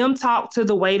let them talk to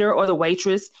the waiter or the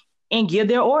waitress and give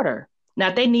their order. Now,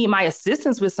 if they need my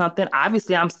assistance with something,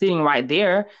 obviously I'm sitting right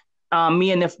there.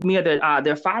 Me and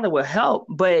their father will help,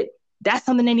 but that's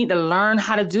something they need to learn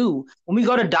how to do. When we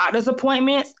go to doctor's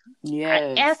appointments,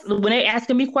 Yes. when they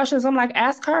asking me questions, I'm like,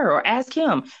 ask her or ask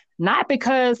him. Not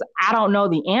because I don't know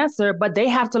the answer, but they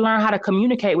have to learn how to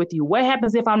communicate with you. What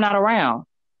happens if I'm not around?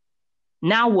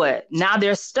 Now what? Now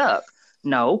they're stuck.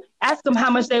 No, ask them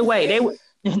how much they weigh. They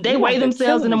You weigh like the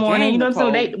themselves in killing the the morning. game, You know what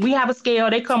I'm Nicole. saying? We have a scale.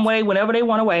 They come weigh whenever they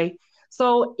want to weigh.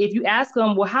 So if you ask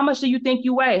them, well, how much do you think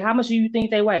you weigh? How much do you think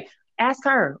they weigh? Ask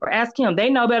her or ask him. They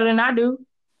know better than I do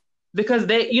because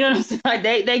they, you know what I'm saying? Like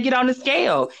they get on the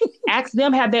scale. Ask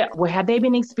them, have they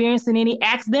been experiencing any?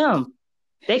 Ask them.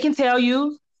 They can tell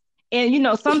you.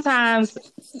 And sometimes,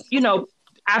 you know,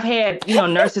 I've had,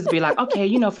 nurses be like,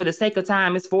 okay, for the sake of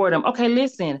time, it's for them. Okay,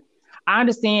 listen, I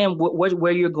understand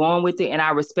where you're going with it, and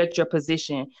I respect your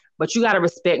position, but you got to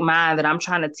respect mine that I'm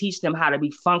trying to teach them how to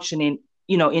be functioning,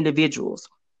 individuals.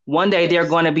 One day they're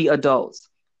going to be adults.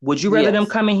 Would you rather them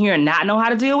Yes. come in here and not know how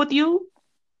to deal with you?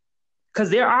 Because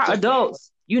there are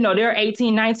adults, there are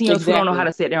 18, 19-year-olds who don't know how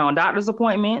Exactly. to sit there on doctor's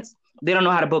appointments. They don't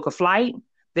know how to book a flight.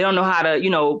 They don't know how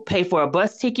to, pay for a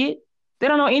bus ticket. They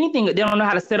don't know anything. They don't know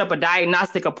how to set up a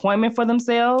diagnostic appointment for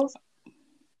themselves.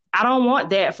 I don't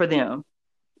want that for them.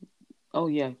 Oh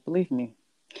yeah, believe me.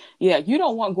 Yeah, you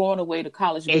don't want going away to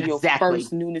college to be your Exactly.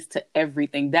 first newness to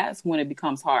everything. That's when it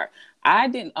becomes hard. I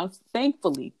didn't,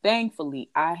 thankfully,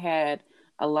 I had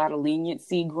a lot of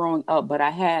leniency growing up, but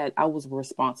I was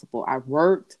responsible. I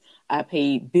worked, I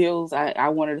paid bills, I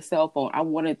wanted a cell phone. I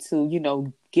wanted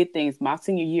to, get things. My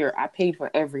senior year, I paid for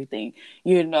everything,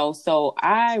 so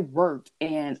I worked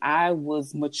and I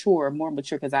was more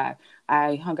mature because I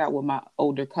hung out with my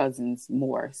older cousins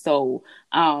more. So,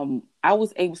 I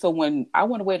was able, so when I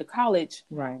went away to college,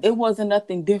 Right. it wasn't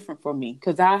nothing different for me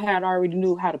because I had already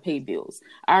knew how to pay bills.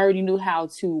 I already knew how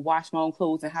to wash my own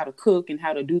clothes and how to cook and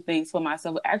how to do things for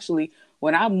myself. Actually,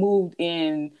 when I moved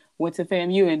in, went to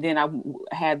FAMU, and then I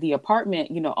had the apartment,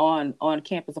 on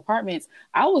campus apartments.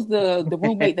 I was the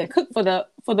roommate that cooked for the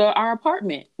our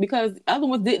apartment because other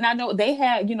ones did not know they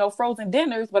had frozen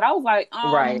dinners, but I was like,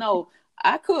 Right. no,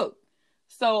 I cook.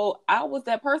 So I was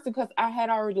that person because I had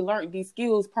already learned these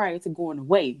skills prior to going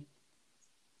away.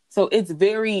 So it's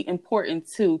very important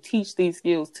to teach these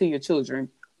skills to your children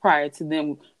prior to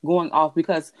them going off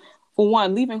because, for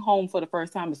one, leaving home for the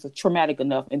first time is traumatic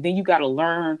enough, and then you got to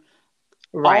learn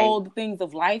Right. all the things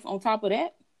of life on top of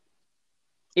that.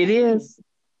 It is.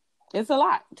 It's a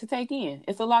lot to take in.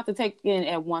 It's a lot to take in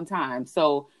at one time.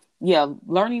 So yeah,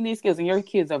 learning these skills, and your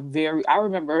kids are very. I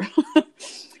remember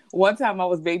one time I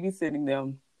was babysitting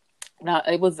them. Now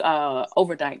it was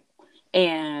overnight,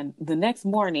 and the next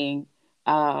morning,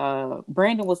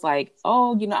 Brandon was like,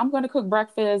 "Oh, I'm going to cook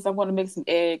breakfast. I'm going to make some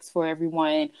eggs for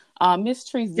everyone. Miss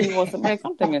Trees, do you want some eggs?"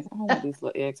 I'm thinking, I don't want these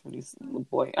little eggs for this little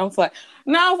boy. I was like,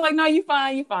 "No, I was like, no, you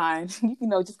fine, you fine.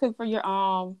 Just cook for your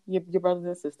brothers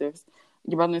and sisters."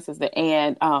 Your brother and sister,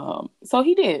 and so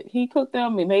he did. He cooked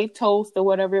them. He made toast or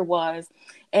whatever it was,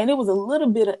 and it was a little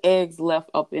bit of eggs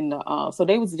left up in the. So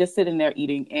they was just sitting there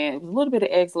eating, and it was a little bit of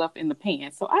eggs left in the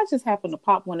pan. So I just happened to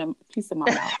pop one piece in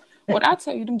my mouth. When I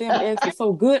tell you them damn eggs were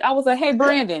so good, I was like, "Hey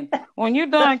Brandon, when you're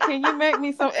done, can you make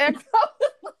me some eggs?"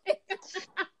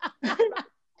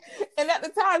 And at the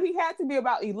time, he had to be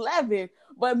about 11.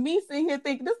 But me sitting here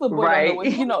thinking, this little boy don't know what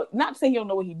Right. not saying he don't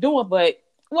know what he's doing, but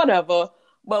whatever.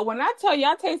 But when I tell you,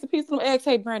 I taste a piece of them eggs.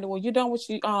 Hey, Brandon, when you're done with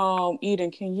you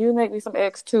eating, can you make me some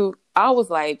eggs too? I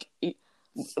was like,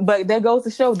 but that goes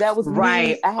to show that was me.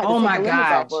 Right. I had to Oh take my the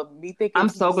limits off gosh. of me thinking I'm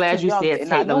he so was too glad you young said and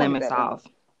not take the knowing any limits better. off.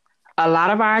 A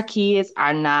lot of our kids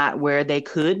are not where they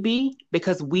could be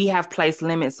because we have placed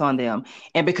limits on them.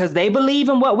 And because they believe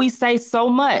in what we say so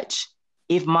much.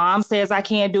 If mom says I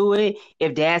can't do it,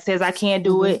 if dad says I can't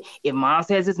do Mm-hmm. it, if mom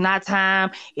says it's not time,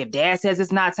 if dad says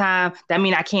it's not time, that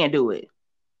means I can't do it.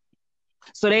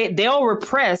 So they'll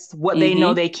repress what they know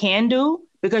Mm-hmm. they can do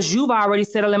because you've already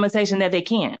set a limitation that they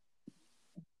can't.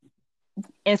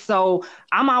 And so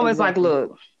I'm always like, Exactly.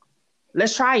 look,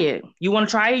 let's try it. You want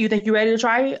to try it? You think you're ready to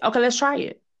try it? Okay, let's try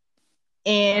it.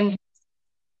 And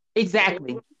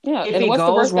exactly. Yeah. If And it what's the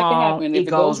goes worst that can wrong, happen? it If it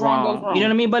goes goes wrong, goes wrong. You know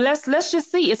what I wrong. mean? But let's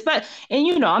just see.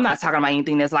 And I'm not talking about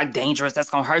anything that's like dangerous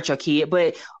that's gonna hurt your kid.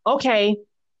 But okay,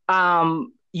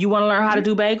 you want to learn how to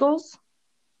do bagels?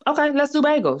 Okay, let's do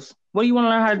bagels. What do you want to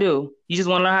learn how to do? You just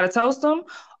want to learn how to toast them?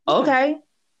 Yeah. Okay,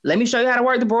 let me show you how to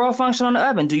work the broil function on the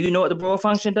oven. Do you know what the broil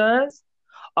function does?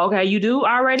 Okay, you do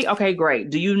already? Okay, great.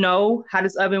 Do you know how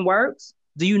this oven works?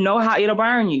 Do you know how it'll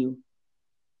burn you?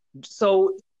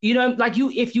 So, like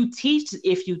if you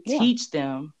Yeah. teach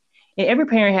them, and every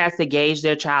parent has to gauge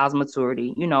their child's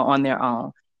maturity, on their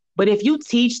own. But if you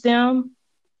teach them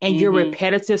and you're Mm-hmm.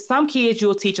 repetitive, some kids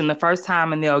you'll teach them the first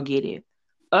time and they'll get it.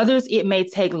 Others, it may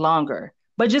take longer.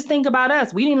 But just think about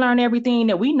us. We didn't learn everything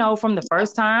that we know from the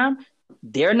first time.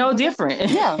 They're no different.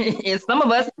 Yeah. And some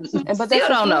of us But still that's the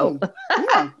don't know. thing.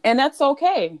 Yeah. And that's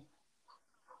okay.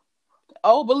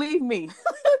 Oh, believe me,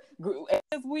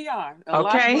 as we are, a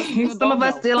lot of us Okay. still Some don't of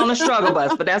us know. still on the struggle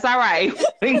bus, but that's all right.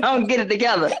 We gonna get it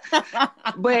together.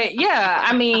 But yeah,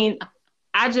 I mean,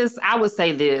 I would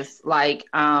say this, like,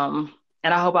 and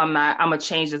I hope I'm gonna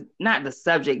change not the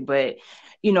subject, but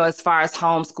as far as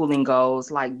homeschooling goes,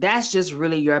 like that's just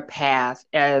really your path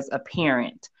as a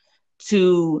parent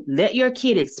to let your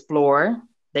kid explore.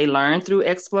 They learn through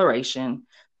exploration.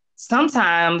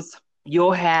 Sometimes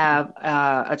you'll have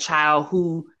a child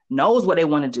who knows what they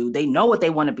want to do. They know what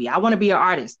they want to be. I want to be an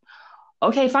artist.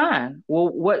 Okay, fine. Well,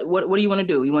 what do you want to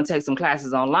do? You want to take some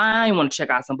classes online? You want to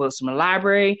check out some books from the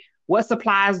library? What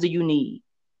supplies do you need?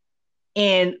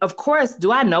 And of course,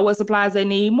 do I know what supplies they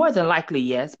need? More than likely,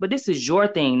 yes. But this is your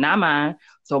thing, not mine.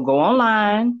 So go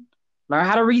online, learn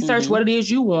how to research Mm-hmm. what it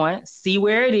is you want, see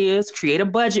where it is, create a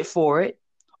budget for it.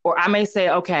 Or I may say,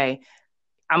 okay,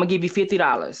 I'm gonna give you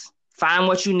 $50. Find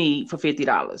what you need for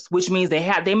 $50, which means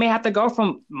they may have to go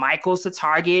from Michael's to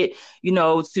Target,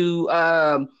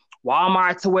 to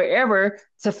Walmart to wherever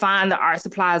to find the art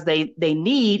supplies they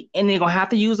need, and they're gonna have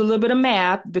to use a little bit of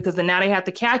math because then now they have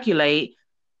to calculate,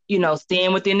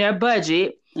 staying within their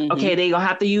budget. Mm-hmm. Okay, they're gonna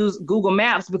have to use Google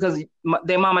Maps because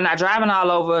their mama not driving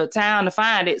all over town to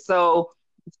find it. So,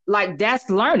 like that's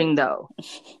learning though.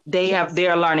 Yes.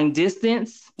 They're learning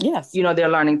distance. Yes. They're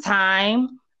learning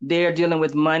time. They're dealing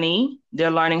with money. They're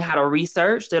learning how to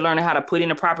research. They're learning how to put in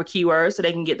the proper keywords so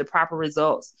they can get the proper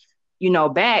results,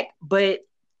 back. But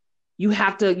you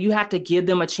have to give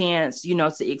them a chance,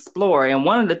 to explore. And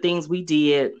one of the things we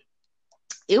did,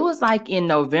 it was like in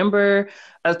November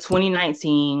of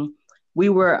 2019, we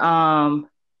were I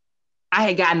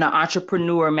had gotten an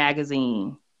entrepreneur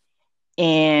magazine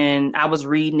and I was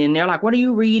reading and they're like, what are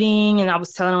you reading? And I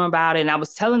was telling them about it. And I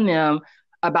was telling them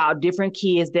about different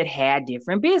kids that had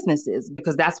different businesses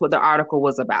because that's what the article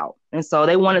was about. And so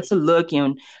they wanted to look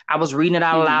and I was reading it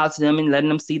out Mm-hmm. loud to them and letting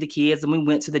them see the kids. And we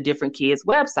went to the different kids'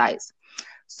 websites.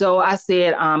 So I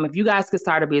said, if you guys could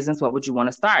start a business, what would you want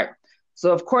to start?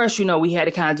 So of course, we had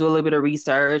to kind of do a little bit of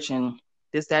research and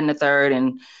this, that, and the third,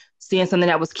 and seeing something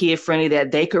that was kid friendly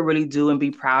that they could really do and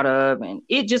be proud of. And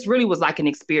it just really was like an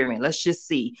experiment. Let's just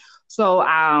see. So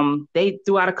they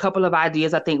threw out a couple of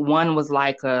ideas. I think one was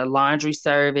like a laundry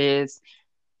service.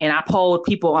 And I polled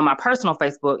people on my personal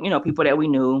Facebook, people that we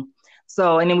knew.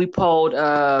 So, and then we polled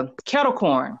kettle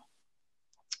corn.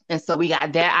 And so we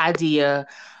got that idea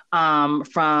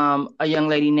from a young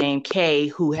lady named Kay,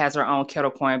 who has her own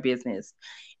kettle corn business.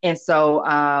 And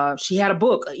so she had a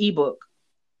book, an ebook,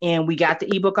 and we got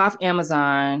the ebook off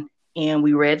Amazon and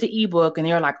we read the ebook and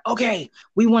they were like, okay,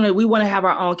 we want to have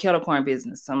our own kettle corn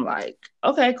business. I'm like,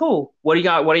 okay, cool. What are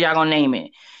y'all gonna name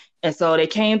it? And so they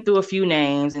came through a few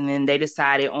names and then they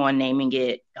decided on naming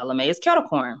it Ella Mae's Kettle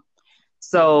Corn.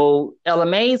 So Ella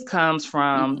Mae's comes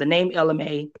from the name Ella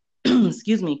Mae,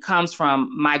 excuse me, comes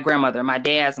from my grandmother, my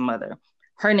dad's mother.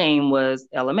 Her name was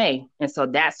Ella Mae. And so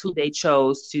that's who they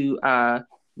chose to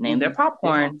name their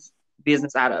popcorn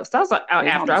business out of. So I was like,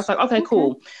 after I was like, okay,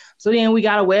 cool. So then we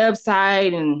got a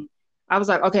website and I was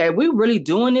like, okay, are we really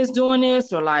doing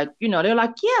this? Or like, they're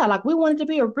like, yeah, like we want it to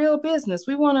be a real business.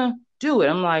 We want to do it.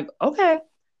 I'm like, okay.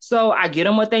 So I get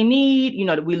them what they need.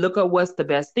 We look up what's the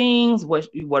best things, what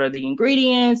are the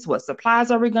ingredients, what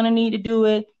supplies are we going to need to do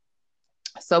it.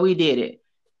 So we did it.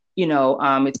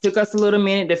 It took us a little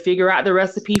minute to figure out the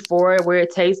recipe for it, where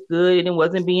it tastes good and it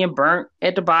wasn't being burnt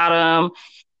at the bottom.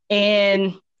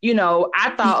 And,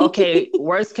 I thought, okay,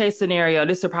 worst case scenario,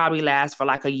 this will probably last for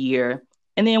like a year.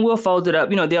 And then we'll fold it up.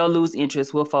 They'll lose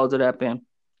interest. We'll fold it up and,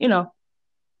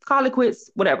 call it quits,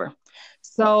 whatever.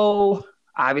 So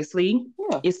obviously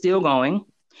it's still going.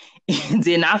 It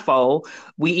did not fold.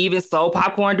 We even sold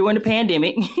popcorn during the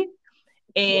pandemic.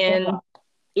 And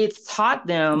it's taught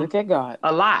them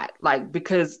a lot, like,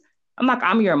 because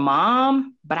I'm your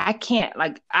mom, but I can't,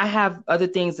 like, I have other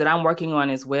things that I'm working on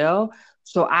as well.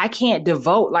 So I can't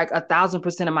devote like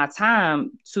 1,000% of my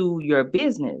time to your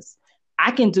business.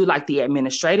 I can do like the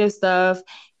administrative stuff.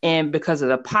 And because of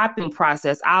the popping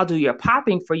process, I'll do your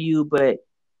popping for you, but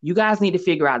you guys need to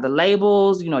figure out the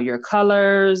labels, your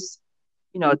colors,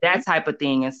 that type of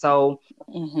thing. And so,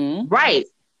 right.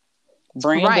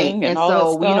 Right. branding and And all that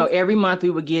so, stuff. every month we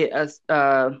would get us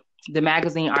the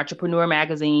magazine, Entrepreneur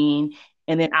Magazine.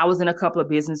 And then I was in a couple of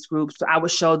business groups. So I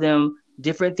would show them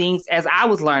different things as I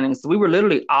was learning. So we were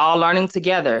literally all learning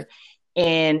together.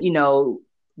 And,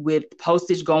 with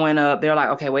postage going up, they're like,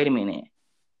 okay, wait a minute.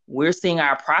 We're seeing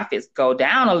our profits go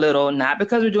down a little, not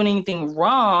because we're doing anything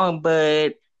wrong,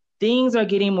 but things are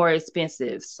getting more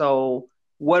expensive. So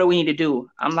what do we need to do?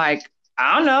 I'm like,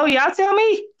 I don't know. Y'all tell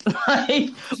me. Like,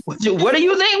 what do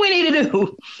you think we need to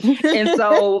do? And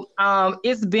so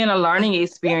it's been a learning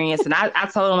experience. And I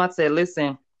told them, I said,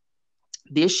 listen,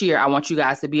 this year I want you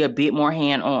guys to be a bit more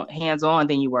hands-on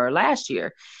than you were last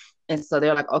year. And so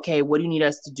they're like, okay, what do you need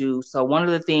us to do? So one of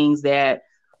the things that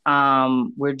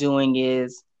we're doing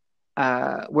is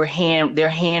they're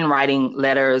handwriting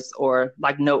letters or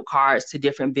like note cards to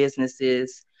different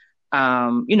businesses,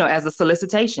 as a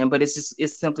solicitation, but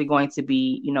it's simply going to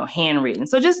be, handwritten.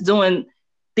 So just doing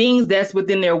things that's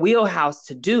within their wheelhouse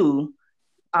to do,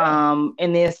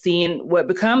 and then seeing what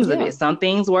becomes of it. Some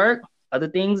things work, other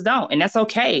things don't, and that's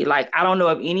okay. Like, I don't know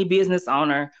of any business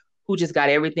owner who just got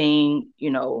everything,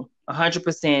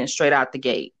 100% straight out the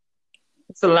gate.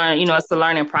 It's a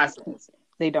learning process.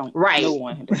 They don't. Right.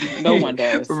 No one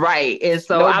does. Right. And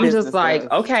so I'm just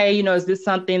like, okay, is this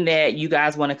something that you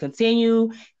guys want to continue?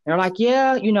 And they're like,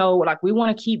 yeah, like we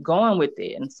want to keep going with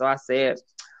it. And so I said,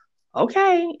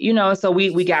 okay, so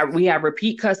we have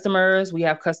repeat customers. We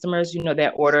have customers,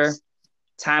 that order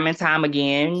time and time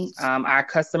again. Our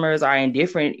customers are in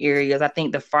different areas. I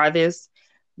think the farthest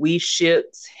we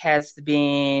shipped has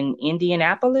been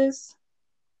Indianapolis.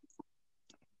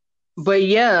 But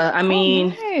yeah, I mean,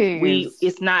 nice.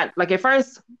 it's not like at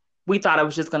first we thought it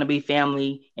was just going to be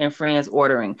family and friends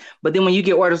ordering. But then when you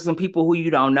get orders from people who you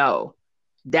don't know,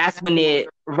 that's when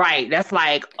that's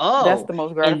like, oh, that's the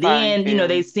most gratifying. And then,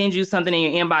 they send you something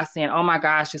in your inbox saying, oh my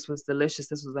gosh, this was delicious.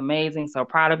 This was amazing. So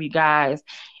proud of you guys.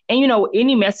 And,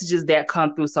 any messages that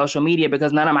come through social media,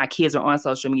 because none of my kids are on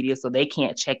social media, so they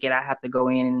can't check it. I have to go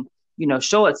in and,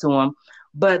 show it to them.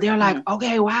 But they're like,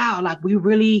 okay, wow, like we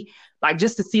really, like,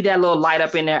 just to see that little light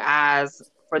up in their eyes,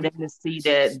 for them to see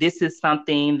that this is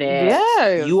something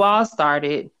that you all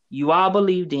started, you all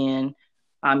believed in.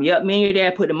 Yep, me and your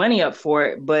dad put the money up for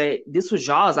it, but this was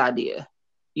y'all's idea.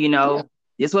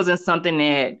 This wasn't something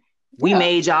that we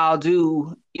made y'all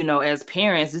do, as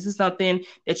parents. This is something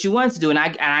that you want to do. And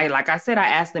I like I said, I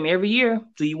ask them every year,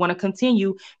 do you want to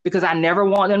continue? Because I never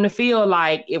want them to feel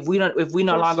like if we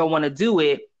no longer want to do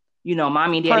it,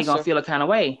 mommy and daddy gonna feel a kind of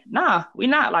way. Nah, we're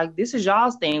not. Like, this is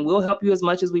y'all's thing. We'll help you as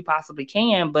much as we possibly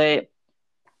can. But,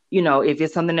 if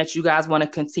it's something that you guys want to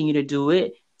continue to do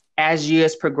it, as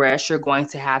years progress, you're going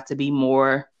to have to be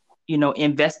more,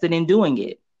 invested in doing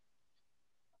it.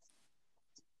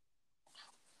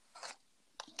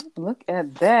 Look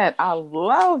at that. I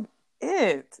love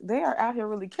it. They are out here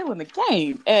really killing the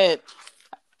game. And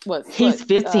he's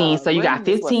 15. So you got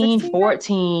 15,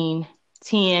 14,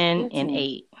 10, 15. And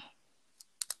 8.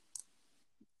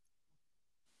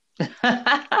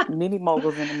 Mini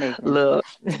moguls in the making. Look.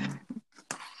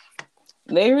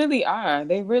 They really are.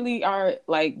 They really are.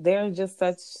 Like, they're just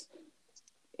such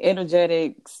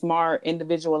energetic, smart,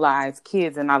 individualized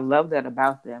kids. And I love that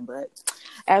about them. But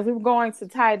as we're going to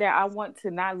tie that, I want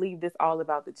to not leave this all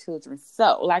about the children.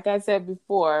 So, like I said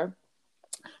before,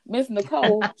 Miss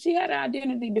Nicole, she had an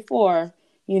identity before,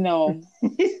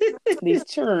 these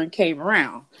children came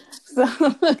around. So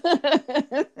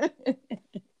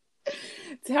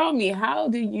tell me, how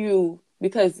do you,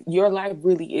 because your life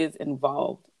really is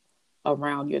involved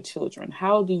around your children,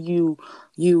 how do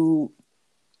you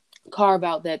carve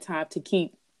out that time to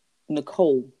keep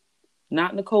Nicole,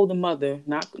 not Nicole the mother,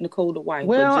 not Nicole the wife?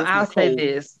 Well, but just I'll Nicole, say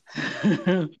this.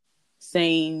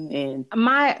 sane, and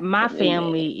my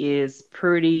family is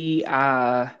pretty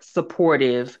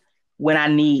supportive when I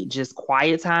need just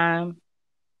quiet time.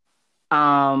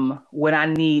 When I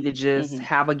need to just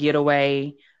have a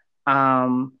getaway.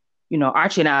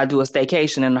 Archie and I do a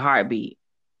staycation in a heartbeat.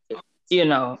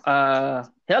 Hello.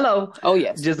 Oh,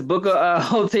 yes. Just book a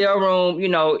hotel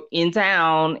room, in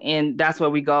town, and that's where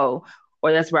we go,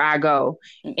 or that's where I go.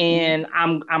 Mm-hmm. And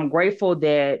I'm grateful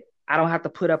that I don't have to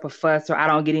put up a fuss, or I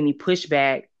don't get any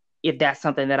pushback if that's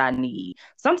something that I need.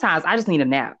 Sometimes I just need a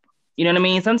nap. You know what I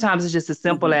mean? Sometimes it's just as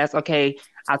simple as, okay,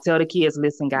 I'll tell the kids,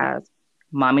 listen, guys,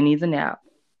 mommy needs a nap.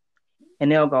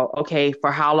 And they'll go, okay,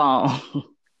 for how long?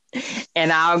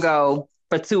 And I'll go,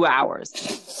 for 2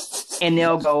 hours. And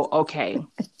they'll go, okay.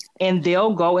 And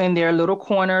they'll go in their little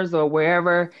corners or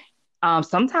wherever.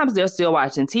 Sometimes they're still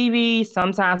watching TV.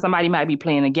 Sometimes somebody might be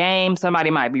playing a game. Somebody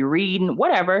might be reading,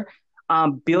 whatever.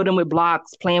 Building with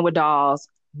blocks, playing with dolls.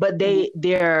 but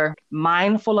they're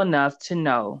mindful enough to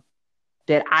know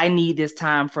that I need this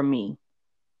time for me,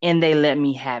 and they let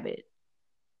me have it.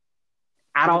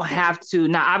 I don't have to.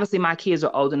 Now, obviously, my kids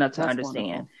are old enough to understand,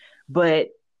 wonderful. But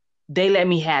they let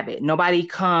me have it. Nobody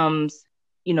comes,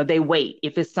 they wait.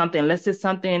 If it's something, unless it's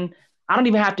something, I don't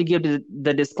even have to give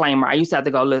the disclaimer. I used to have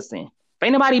to go, listen, if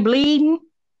ain't nobody bleeding,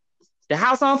 the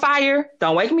house on fire,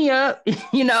 don't wake me up,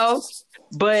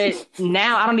 But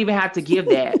now I don't even have to give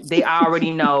that. They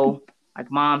already know,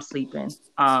 like, mom's sleeping.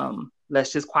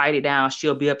 Let's just quiet it down.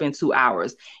 She'll be up in 2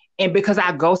 hours. And because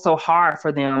I go so hard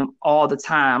for them all the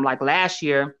time, like last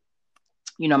year,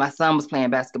 my son was playing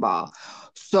basketball.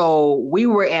 So we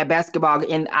were at basketball,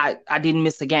 and I didn't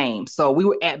miss a game. So we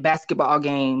were at basketball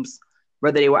games,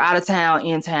 whether they were out of town,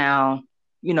 in town,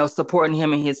 supporting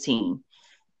him and his team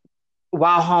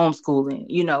while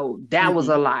homeschooling. That was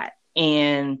a lot.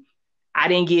 And I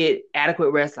didn't get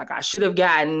adequate rest like I should have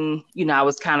gotten. I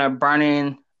was kind of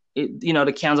burning,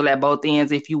 the candle at both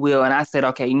ends, if you will. And I said,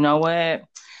 okay, you know what?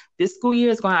 This school year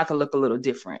is going to have to look a little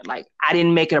different. Like, I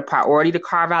didn't make it a priority to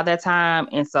carve out that time.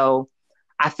 And so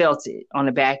I felt it on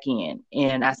the back end.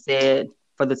 And I said,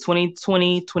 for the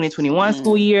 2020, 2021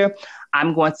 school year,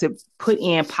 I'm going to put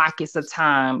in pockets of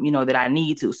time, that I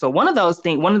need to. So one of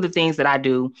the things that I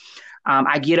do,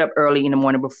 I get up early in the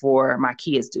morning before my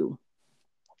kids do.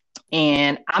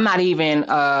 And I'm not even,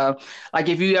 like,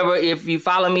 if you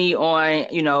follow me on,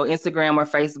 Instagram or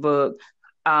Facebook,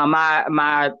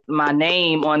 my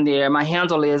name on there, my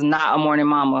handle is not a morning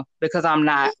mama, because I'm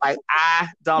not. Like, I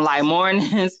don't like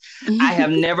mornings. I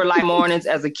have never liked mornings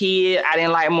as a kid. I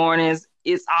didn't like mornings.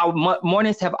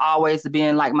 Mornings have always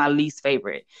been like my least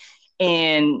favorite,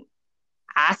 and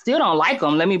I still don't like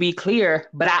them. Let me be clear,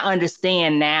 but I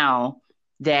understand now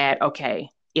that, okay,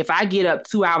 if I get up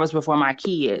 2 hours before my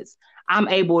kids, I'm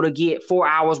able to get 4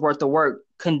 hours worth of work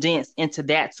condensed into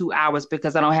that 2 hours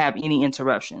because I don't have any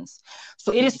interruptions.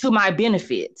 So it is to my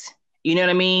benefit, you know what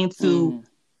I mean, to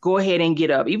go ahead and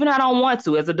get up. Even though I don't want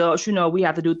to. As adults, we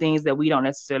have to do things that we don't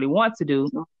necessarily want to do,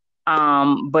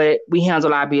 but we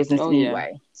handle our business anyway.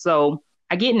 Yeah. So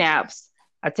I get naps,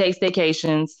 I take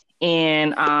staycations,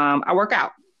 and I work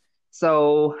out.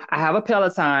 So I have a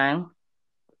Peloton,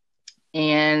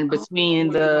 and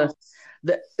between let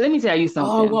me tell you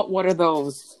something. Oh, what are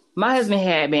those? My husband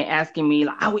had been asking me,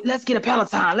 like, oh, let's get a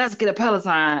Peloton.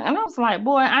 And I was like,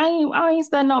 boy, I ain't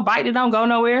studying no bike that don't go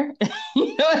nowhere.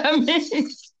 You know what I mean?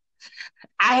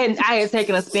 I had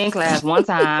taken a spin class one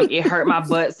time. It hurt my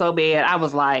butt so bad. I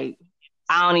was like,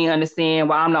 I don't even understand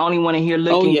why I'm the only one in here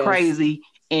looking crazy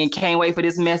and can't wait for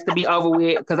this mess to be over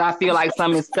with, because I feel like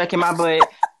something's stuck in my butt.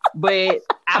 But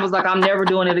I was like, I'm never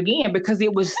doing it again, because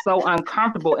it was so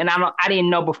uncomfortable. And I didn't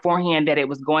know beforehand that it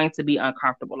was going to be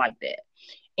uncomfortable like that.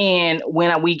 And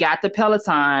when we got the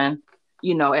Peloton,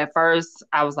 at first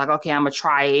I was like, okay, I'm gonna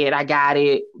try it. I got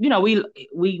it.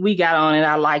 We got on it.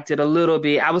 I liked it a little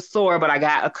bit. I was sore, but I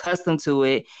got accustomed to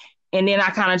it. And then I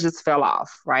kind of just fell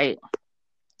off, right?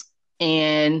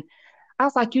 And I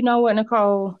was like, you know what,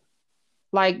 Nicole?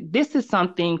 Like, this is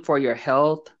something for your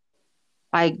health.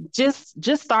 Like, just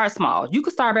start small. You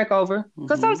could start back over,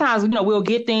 because sometimes, we'll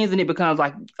get things and it becomes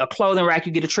like a clothing rack.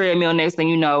 You get a treadmill, next thing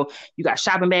you know, you got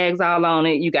shopping bags all on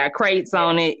it. You got crates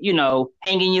on it,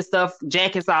 hanging your stuff,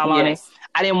 jackets all on it.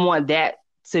 I didn't want that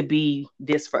to be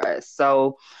this for us.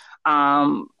 So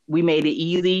we made it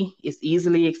easy. It's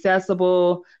easily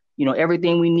accessible.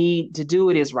 Everything we need to do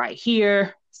it is right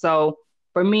here. So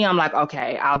for me, I'm like,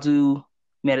 okay, I'll do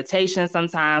meditation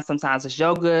sometimes. Sometimes it's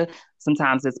yoga.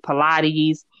 Sometimes it's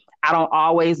Pilates. I don't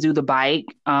always do the bike.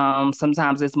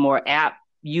 Sometimes it's more app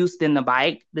use than the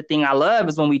bike. The thing I love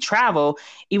is when we travel,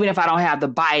 even if I don't have the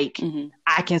bike,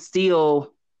 I can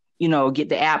still, get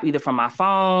the app either from my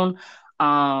phone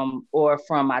or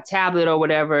from my tablet or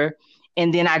whatever.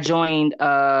 And then I joined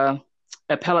a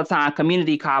Peloton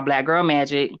community called Black Girl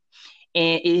Magic.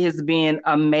 And it has been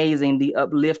amazing, the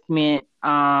upliftment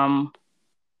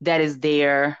that is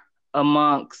there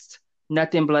amongst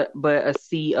nothing but a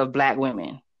sea of Black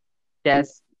women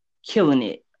that's killing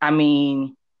it. I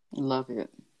mean, love it.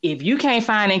 If you can't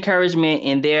find encouragement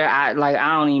in there, I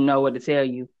don't even know what to tell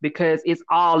you, because it's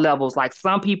all levels. Like,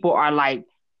 some people are like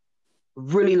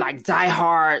really like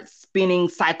diehard spinning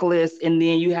cyclists, and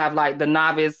then you have like the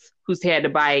novice who's had the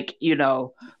bike,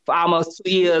 for almost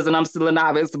 2 years, and I'm still a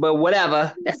novice, but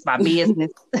whatever, that's my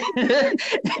business.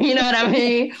 You know what I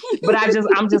mean? But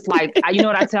I'm just like, you know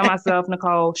what I tell myself,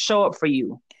 Nicole? Show up for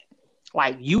you.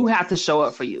 Like, you have to show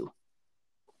up for you.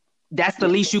 That's the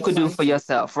least you could do for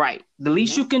yourself, right? The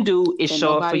least you can do is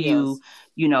show up for you,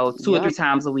 2 or 3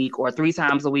 times a week, or 3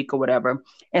 times a week, or whatever.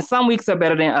 And some weeks are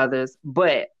better than others,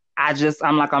 but I'm just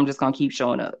gonna keep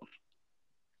showing up.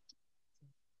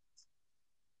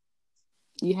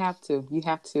 You have to. You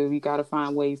have to. You got to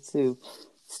find ways to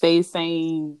stay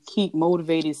sane, keep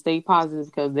motivated, stay positive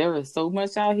because there is so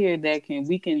much out here that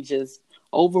we can just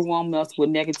overwhelm us with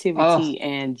Oh, negativity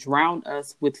and drown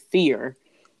us with fear.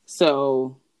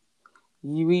 So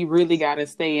we really got to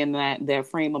stay in that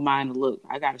frame of mind. Look,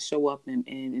 I got to show up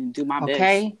and do my best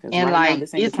okay. because And right now like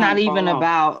this ain't the it's time not to fall even off.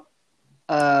 about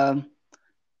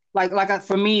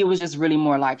for me it was just really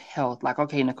more like health. Like,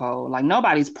 okay, Nicole, like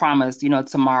nobody's promised,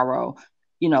 tomorrow,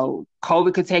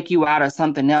 COVID could take you out or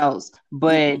something else,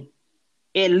 but Mm-mm.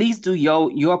 at least do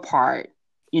your part,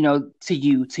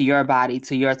 to your body,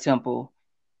 to your temple.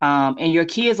 And your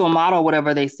kids will model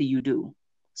whatever they see you do.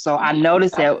 So I Oh yeah.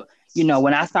 noticed that,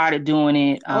 when I started doing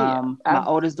it, Oh yeah. my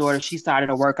oldest daughter, she started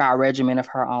a workout regimen of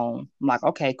her own. I'm like,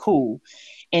 okay, cool.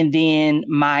 And then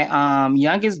my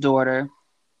youngest daughter,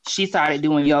 she started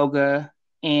doing yoga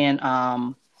and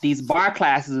these bar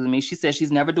classes with me. She said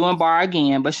she's never doing bar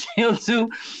again, but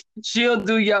she'll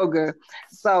do yoga.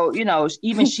 So,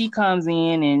 even she comes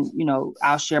in and,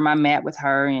 I'll share my mat with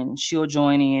her and she'll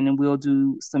join in and we'll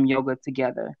do some yoga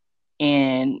together.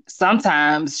 And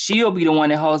sometimes she'll be the one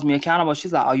that holds me accountable.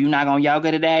 She's like, "Oh, you not gonna yoga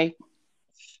today?"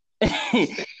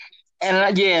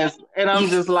 Yes, and I'm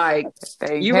just like,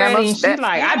 Hey, "You Hannah, ready?" And she's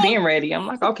like, "I've been ready." I'm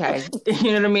like, "Okay," you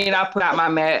know what I mean. I put out my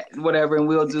mat, whatever, and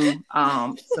we'll do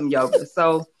some yoga.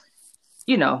 So,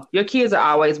 your kids are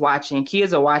always watching.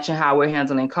 Kids are watching how we're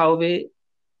handling COVID.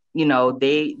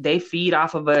 They feed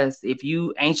off of us. If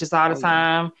you anxious all the oh yeah.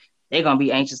 time, they're gonna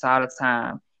be anxious all the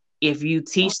time. If you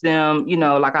teach them,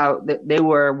 they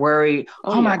were worried.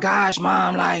 Oh Oh my yeah. gosh,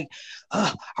 mom, like,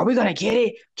 are we gonna get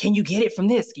it? Can you get it from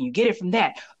this? Can you get it from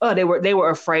that? Oh, they were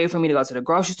afraid for me to go to the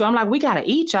grocery store. I'm like, we gotta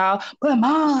eat, y'all. But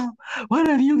mom, what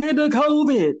if you get the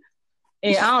COVID?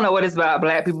 And I don't know what it's about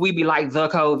black people. We be like the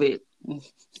COVID.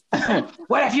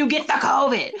 What if you get the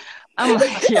COVID? I'm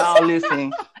like, y'all,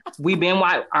 listen. We've been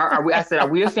are we? I said, are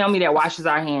we a family that washes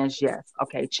our hands? Yes.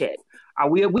 Okay, check.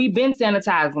 We've been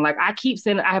sanitizing. Like I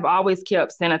have always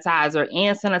kept sanitizer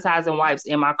and sanitizing wipes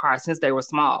in my car since they were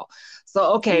small.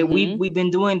 So okay, Mm-hmm. we've been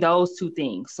doing those two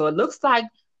things. So it looks like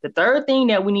the third thing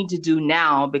that we need to do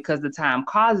now, because the time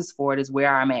causes for it, is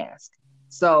wear our mask.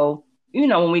 So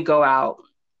when we go out,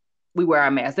 we wear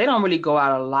our mask. They don't really go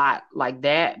out a lot like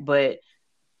that, but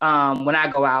when I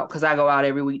go out, because I go out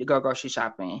every week to go grocery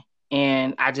shopping.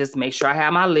 And I just make sure I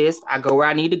have my list. I go where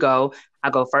I need to go. I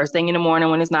go first thing in the morning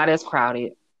when it's not as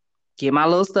crowded. Get my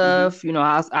little Mm-hmm. stuff,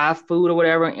 I have food or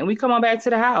whatever, and we come on back to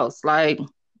the house. Like,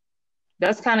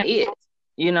 that's kind of it,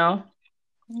 you know?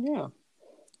 Yeah.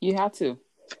 You have to.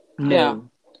 Yeah. No,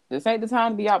 This ain't the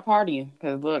time to be out partying.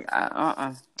 Cause look,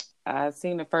 I've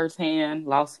seen it firsthand.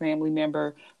 Lost a family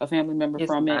member it's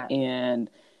from it, not. and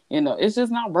it's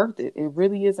just not worth it. It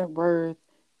really isn't worth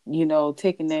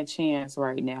taking that chance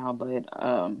right now. But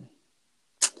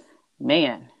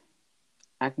man,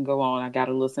 I can go on. I got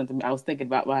a little sentiment. I was thinking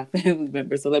about my family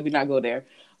member, so let me not go there.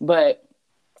 But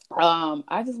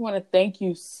I just want to thank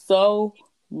you so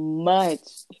much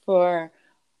for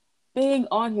being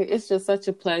on here. It's just such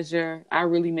a pleasure. I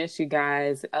really miss you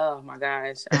guys. Oh my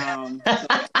gosh.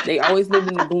 They always lived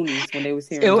in the boonies when they was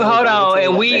here in Hold Georgia. I will on, tell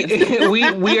and y'all we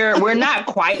that. we're not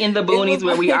quite in the It was boonies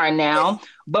where we like are now,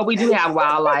 but we do have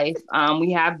wildlife.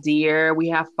 We have deer, we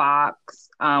have fox,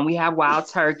 we have wild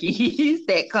turkeys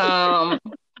that come.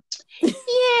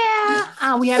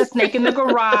 Yeah, we had a snake in the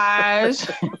garage.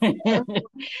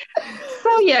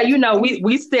 So yeah,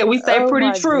 we stay oh pretty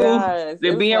my true gosh. to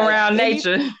It was being like around any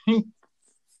nature.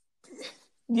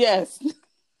 yes.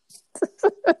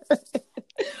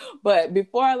 But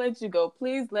before I let you go,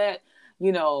 please let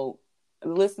you know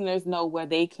listeners know where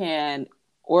they can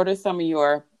order some of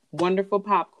your wonderful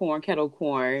popcorn, kettle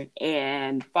corn,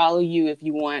 and follow you if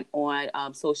you want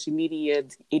on social media,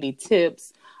 any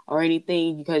tips or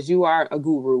anything, because you are a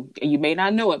guru. You may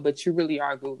not know it, but you really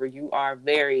are a guru. You are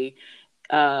very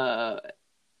uh,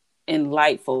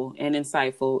 enlightful and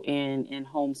insightful in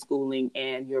homeschooling,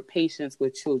 and your patience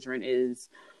with children is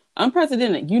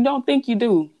unprecedented. You don't think you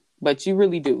do, but you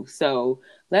really do. So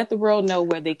let the world know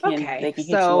where they Okay, can hit you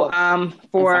so up and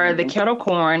for find the you. kettle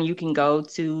corn, you can go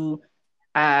to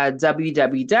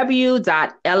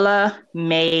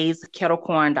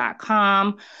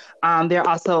www.ellamayskettlecorn.com. They're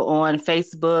also on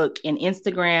Facebook and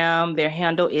Instagram. Their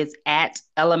handle is at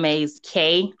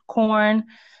ellamayscorn.com.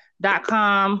 Not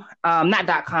 .com,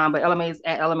 but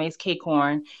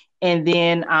ellamays@ellamayscorn. And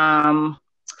then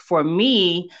for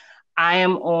me, I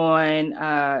am on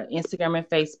Instagram and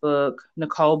Facebook,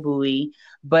 Nicole Bowie,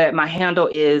 but my handle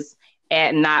is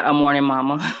at Not a Morning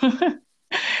Mama.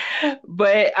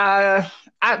 But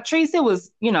Trace, it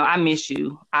was, I miss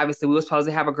you. Obviously, we were supposed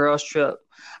to have a girls trip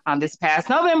this past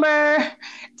November.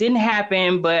 Didn't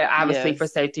happen, but obviously for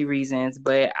Yes. safety reasons.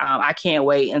 But I can't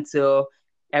wait until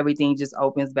everything just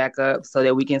opens back up so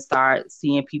that we can start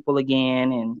seeing people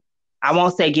again. And I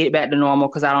won't say get back to normal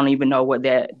because I don't even know what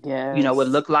that, would Yes.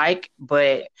 look like.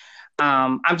 But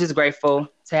I'm just grateful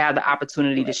to have the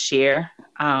opportunity to share.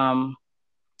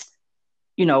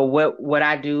 What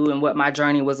I do and what my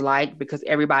journey was like, because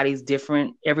everybody's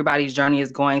different. Everybody's journey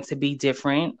is going to be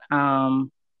different.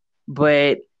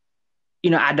 But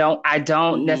I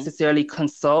don't necessarily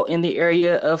consult in the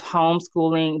area of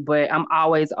homeschooling, but I'm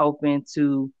always open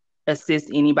to assist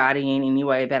anybody in any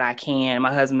way that I can.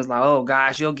 My husband was like, "Oh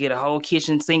gosh, you'll get a whole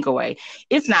kitchen sink away."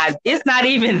 It's not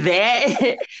even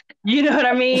that. You know what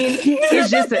I mean?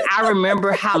 It's just that I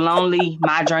remember how lonely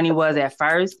my journey was at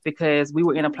first, because we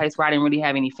were in a place where I didn't really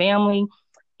have any family,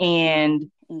 and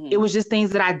it was just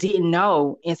things that I didn't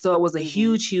know. And so it was a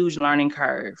huge learning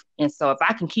curve. And so if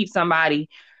I can keep somebody,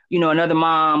 another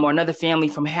mom or another family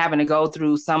from having to go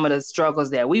through some of the struggles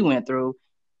that we went through,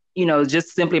 just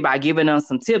simply by giving them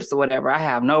some tips or whatever, I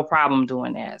have no problem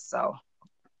doing that. So.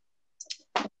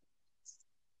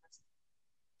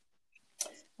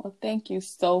 Well, thank you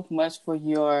so much for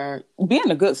your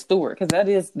being a good steward, because that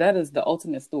is the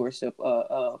ultimate stewardship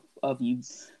of you.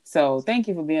 So thank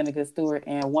you for being a good steward,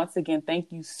 and once again,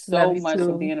 thank you Love so you much for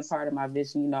too. being a part of my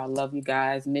vision. I love you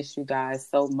guys, miss you guys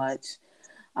so much.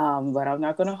 But I'm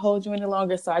not going to hold you any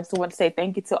longer. So I just want to say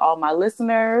thank you to all my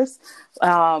listeners.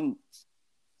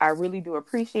 I really do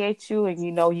appreciate you. And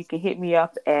you can hit me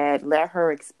up at Let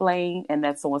Her Explain, and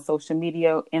that's on social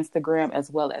media, Instagram,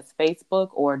 as well as Facebook,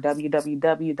 or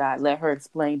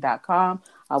www.letherexplain.com.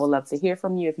 I would love to hear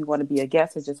from you if you want to be a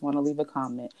guest or just want to leave a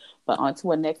comment. But on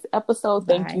to a next episode.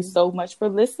 Thank you Bye. so much for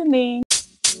listening.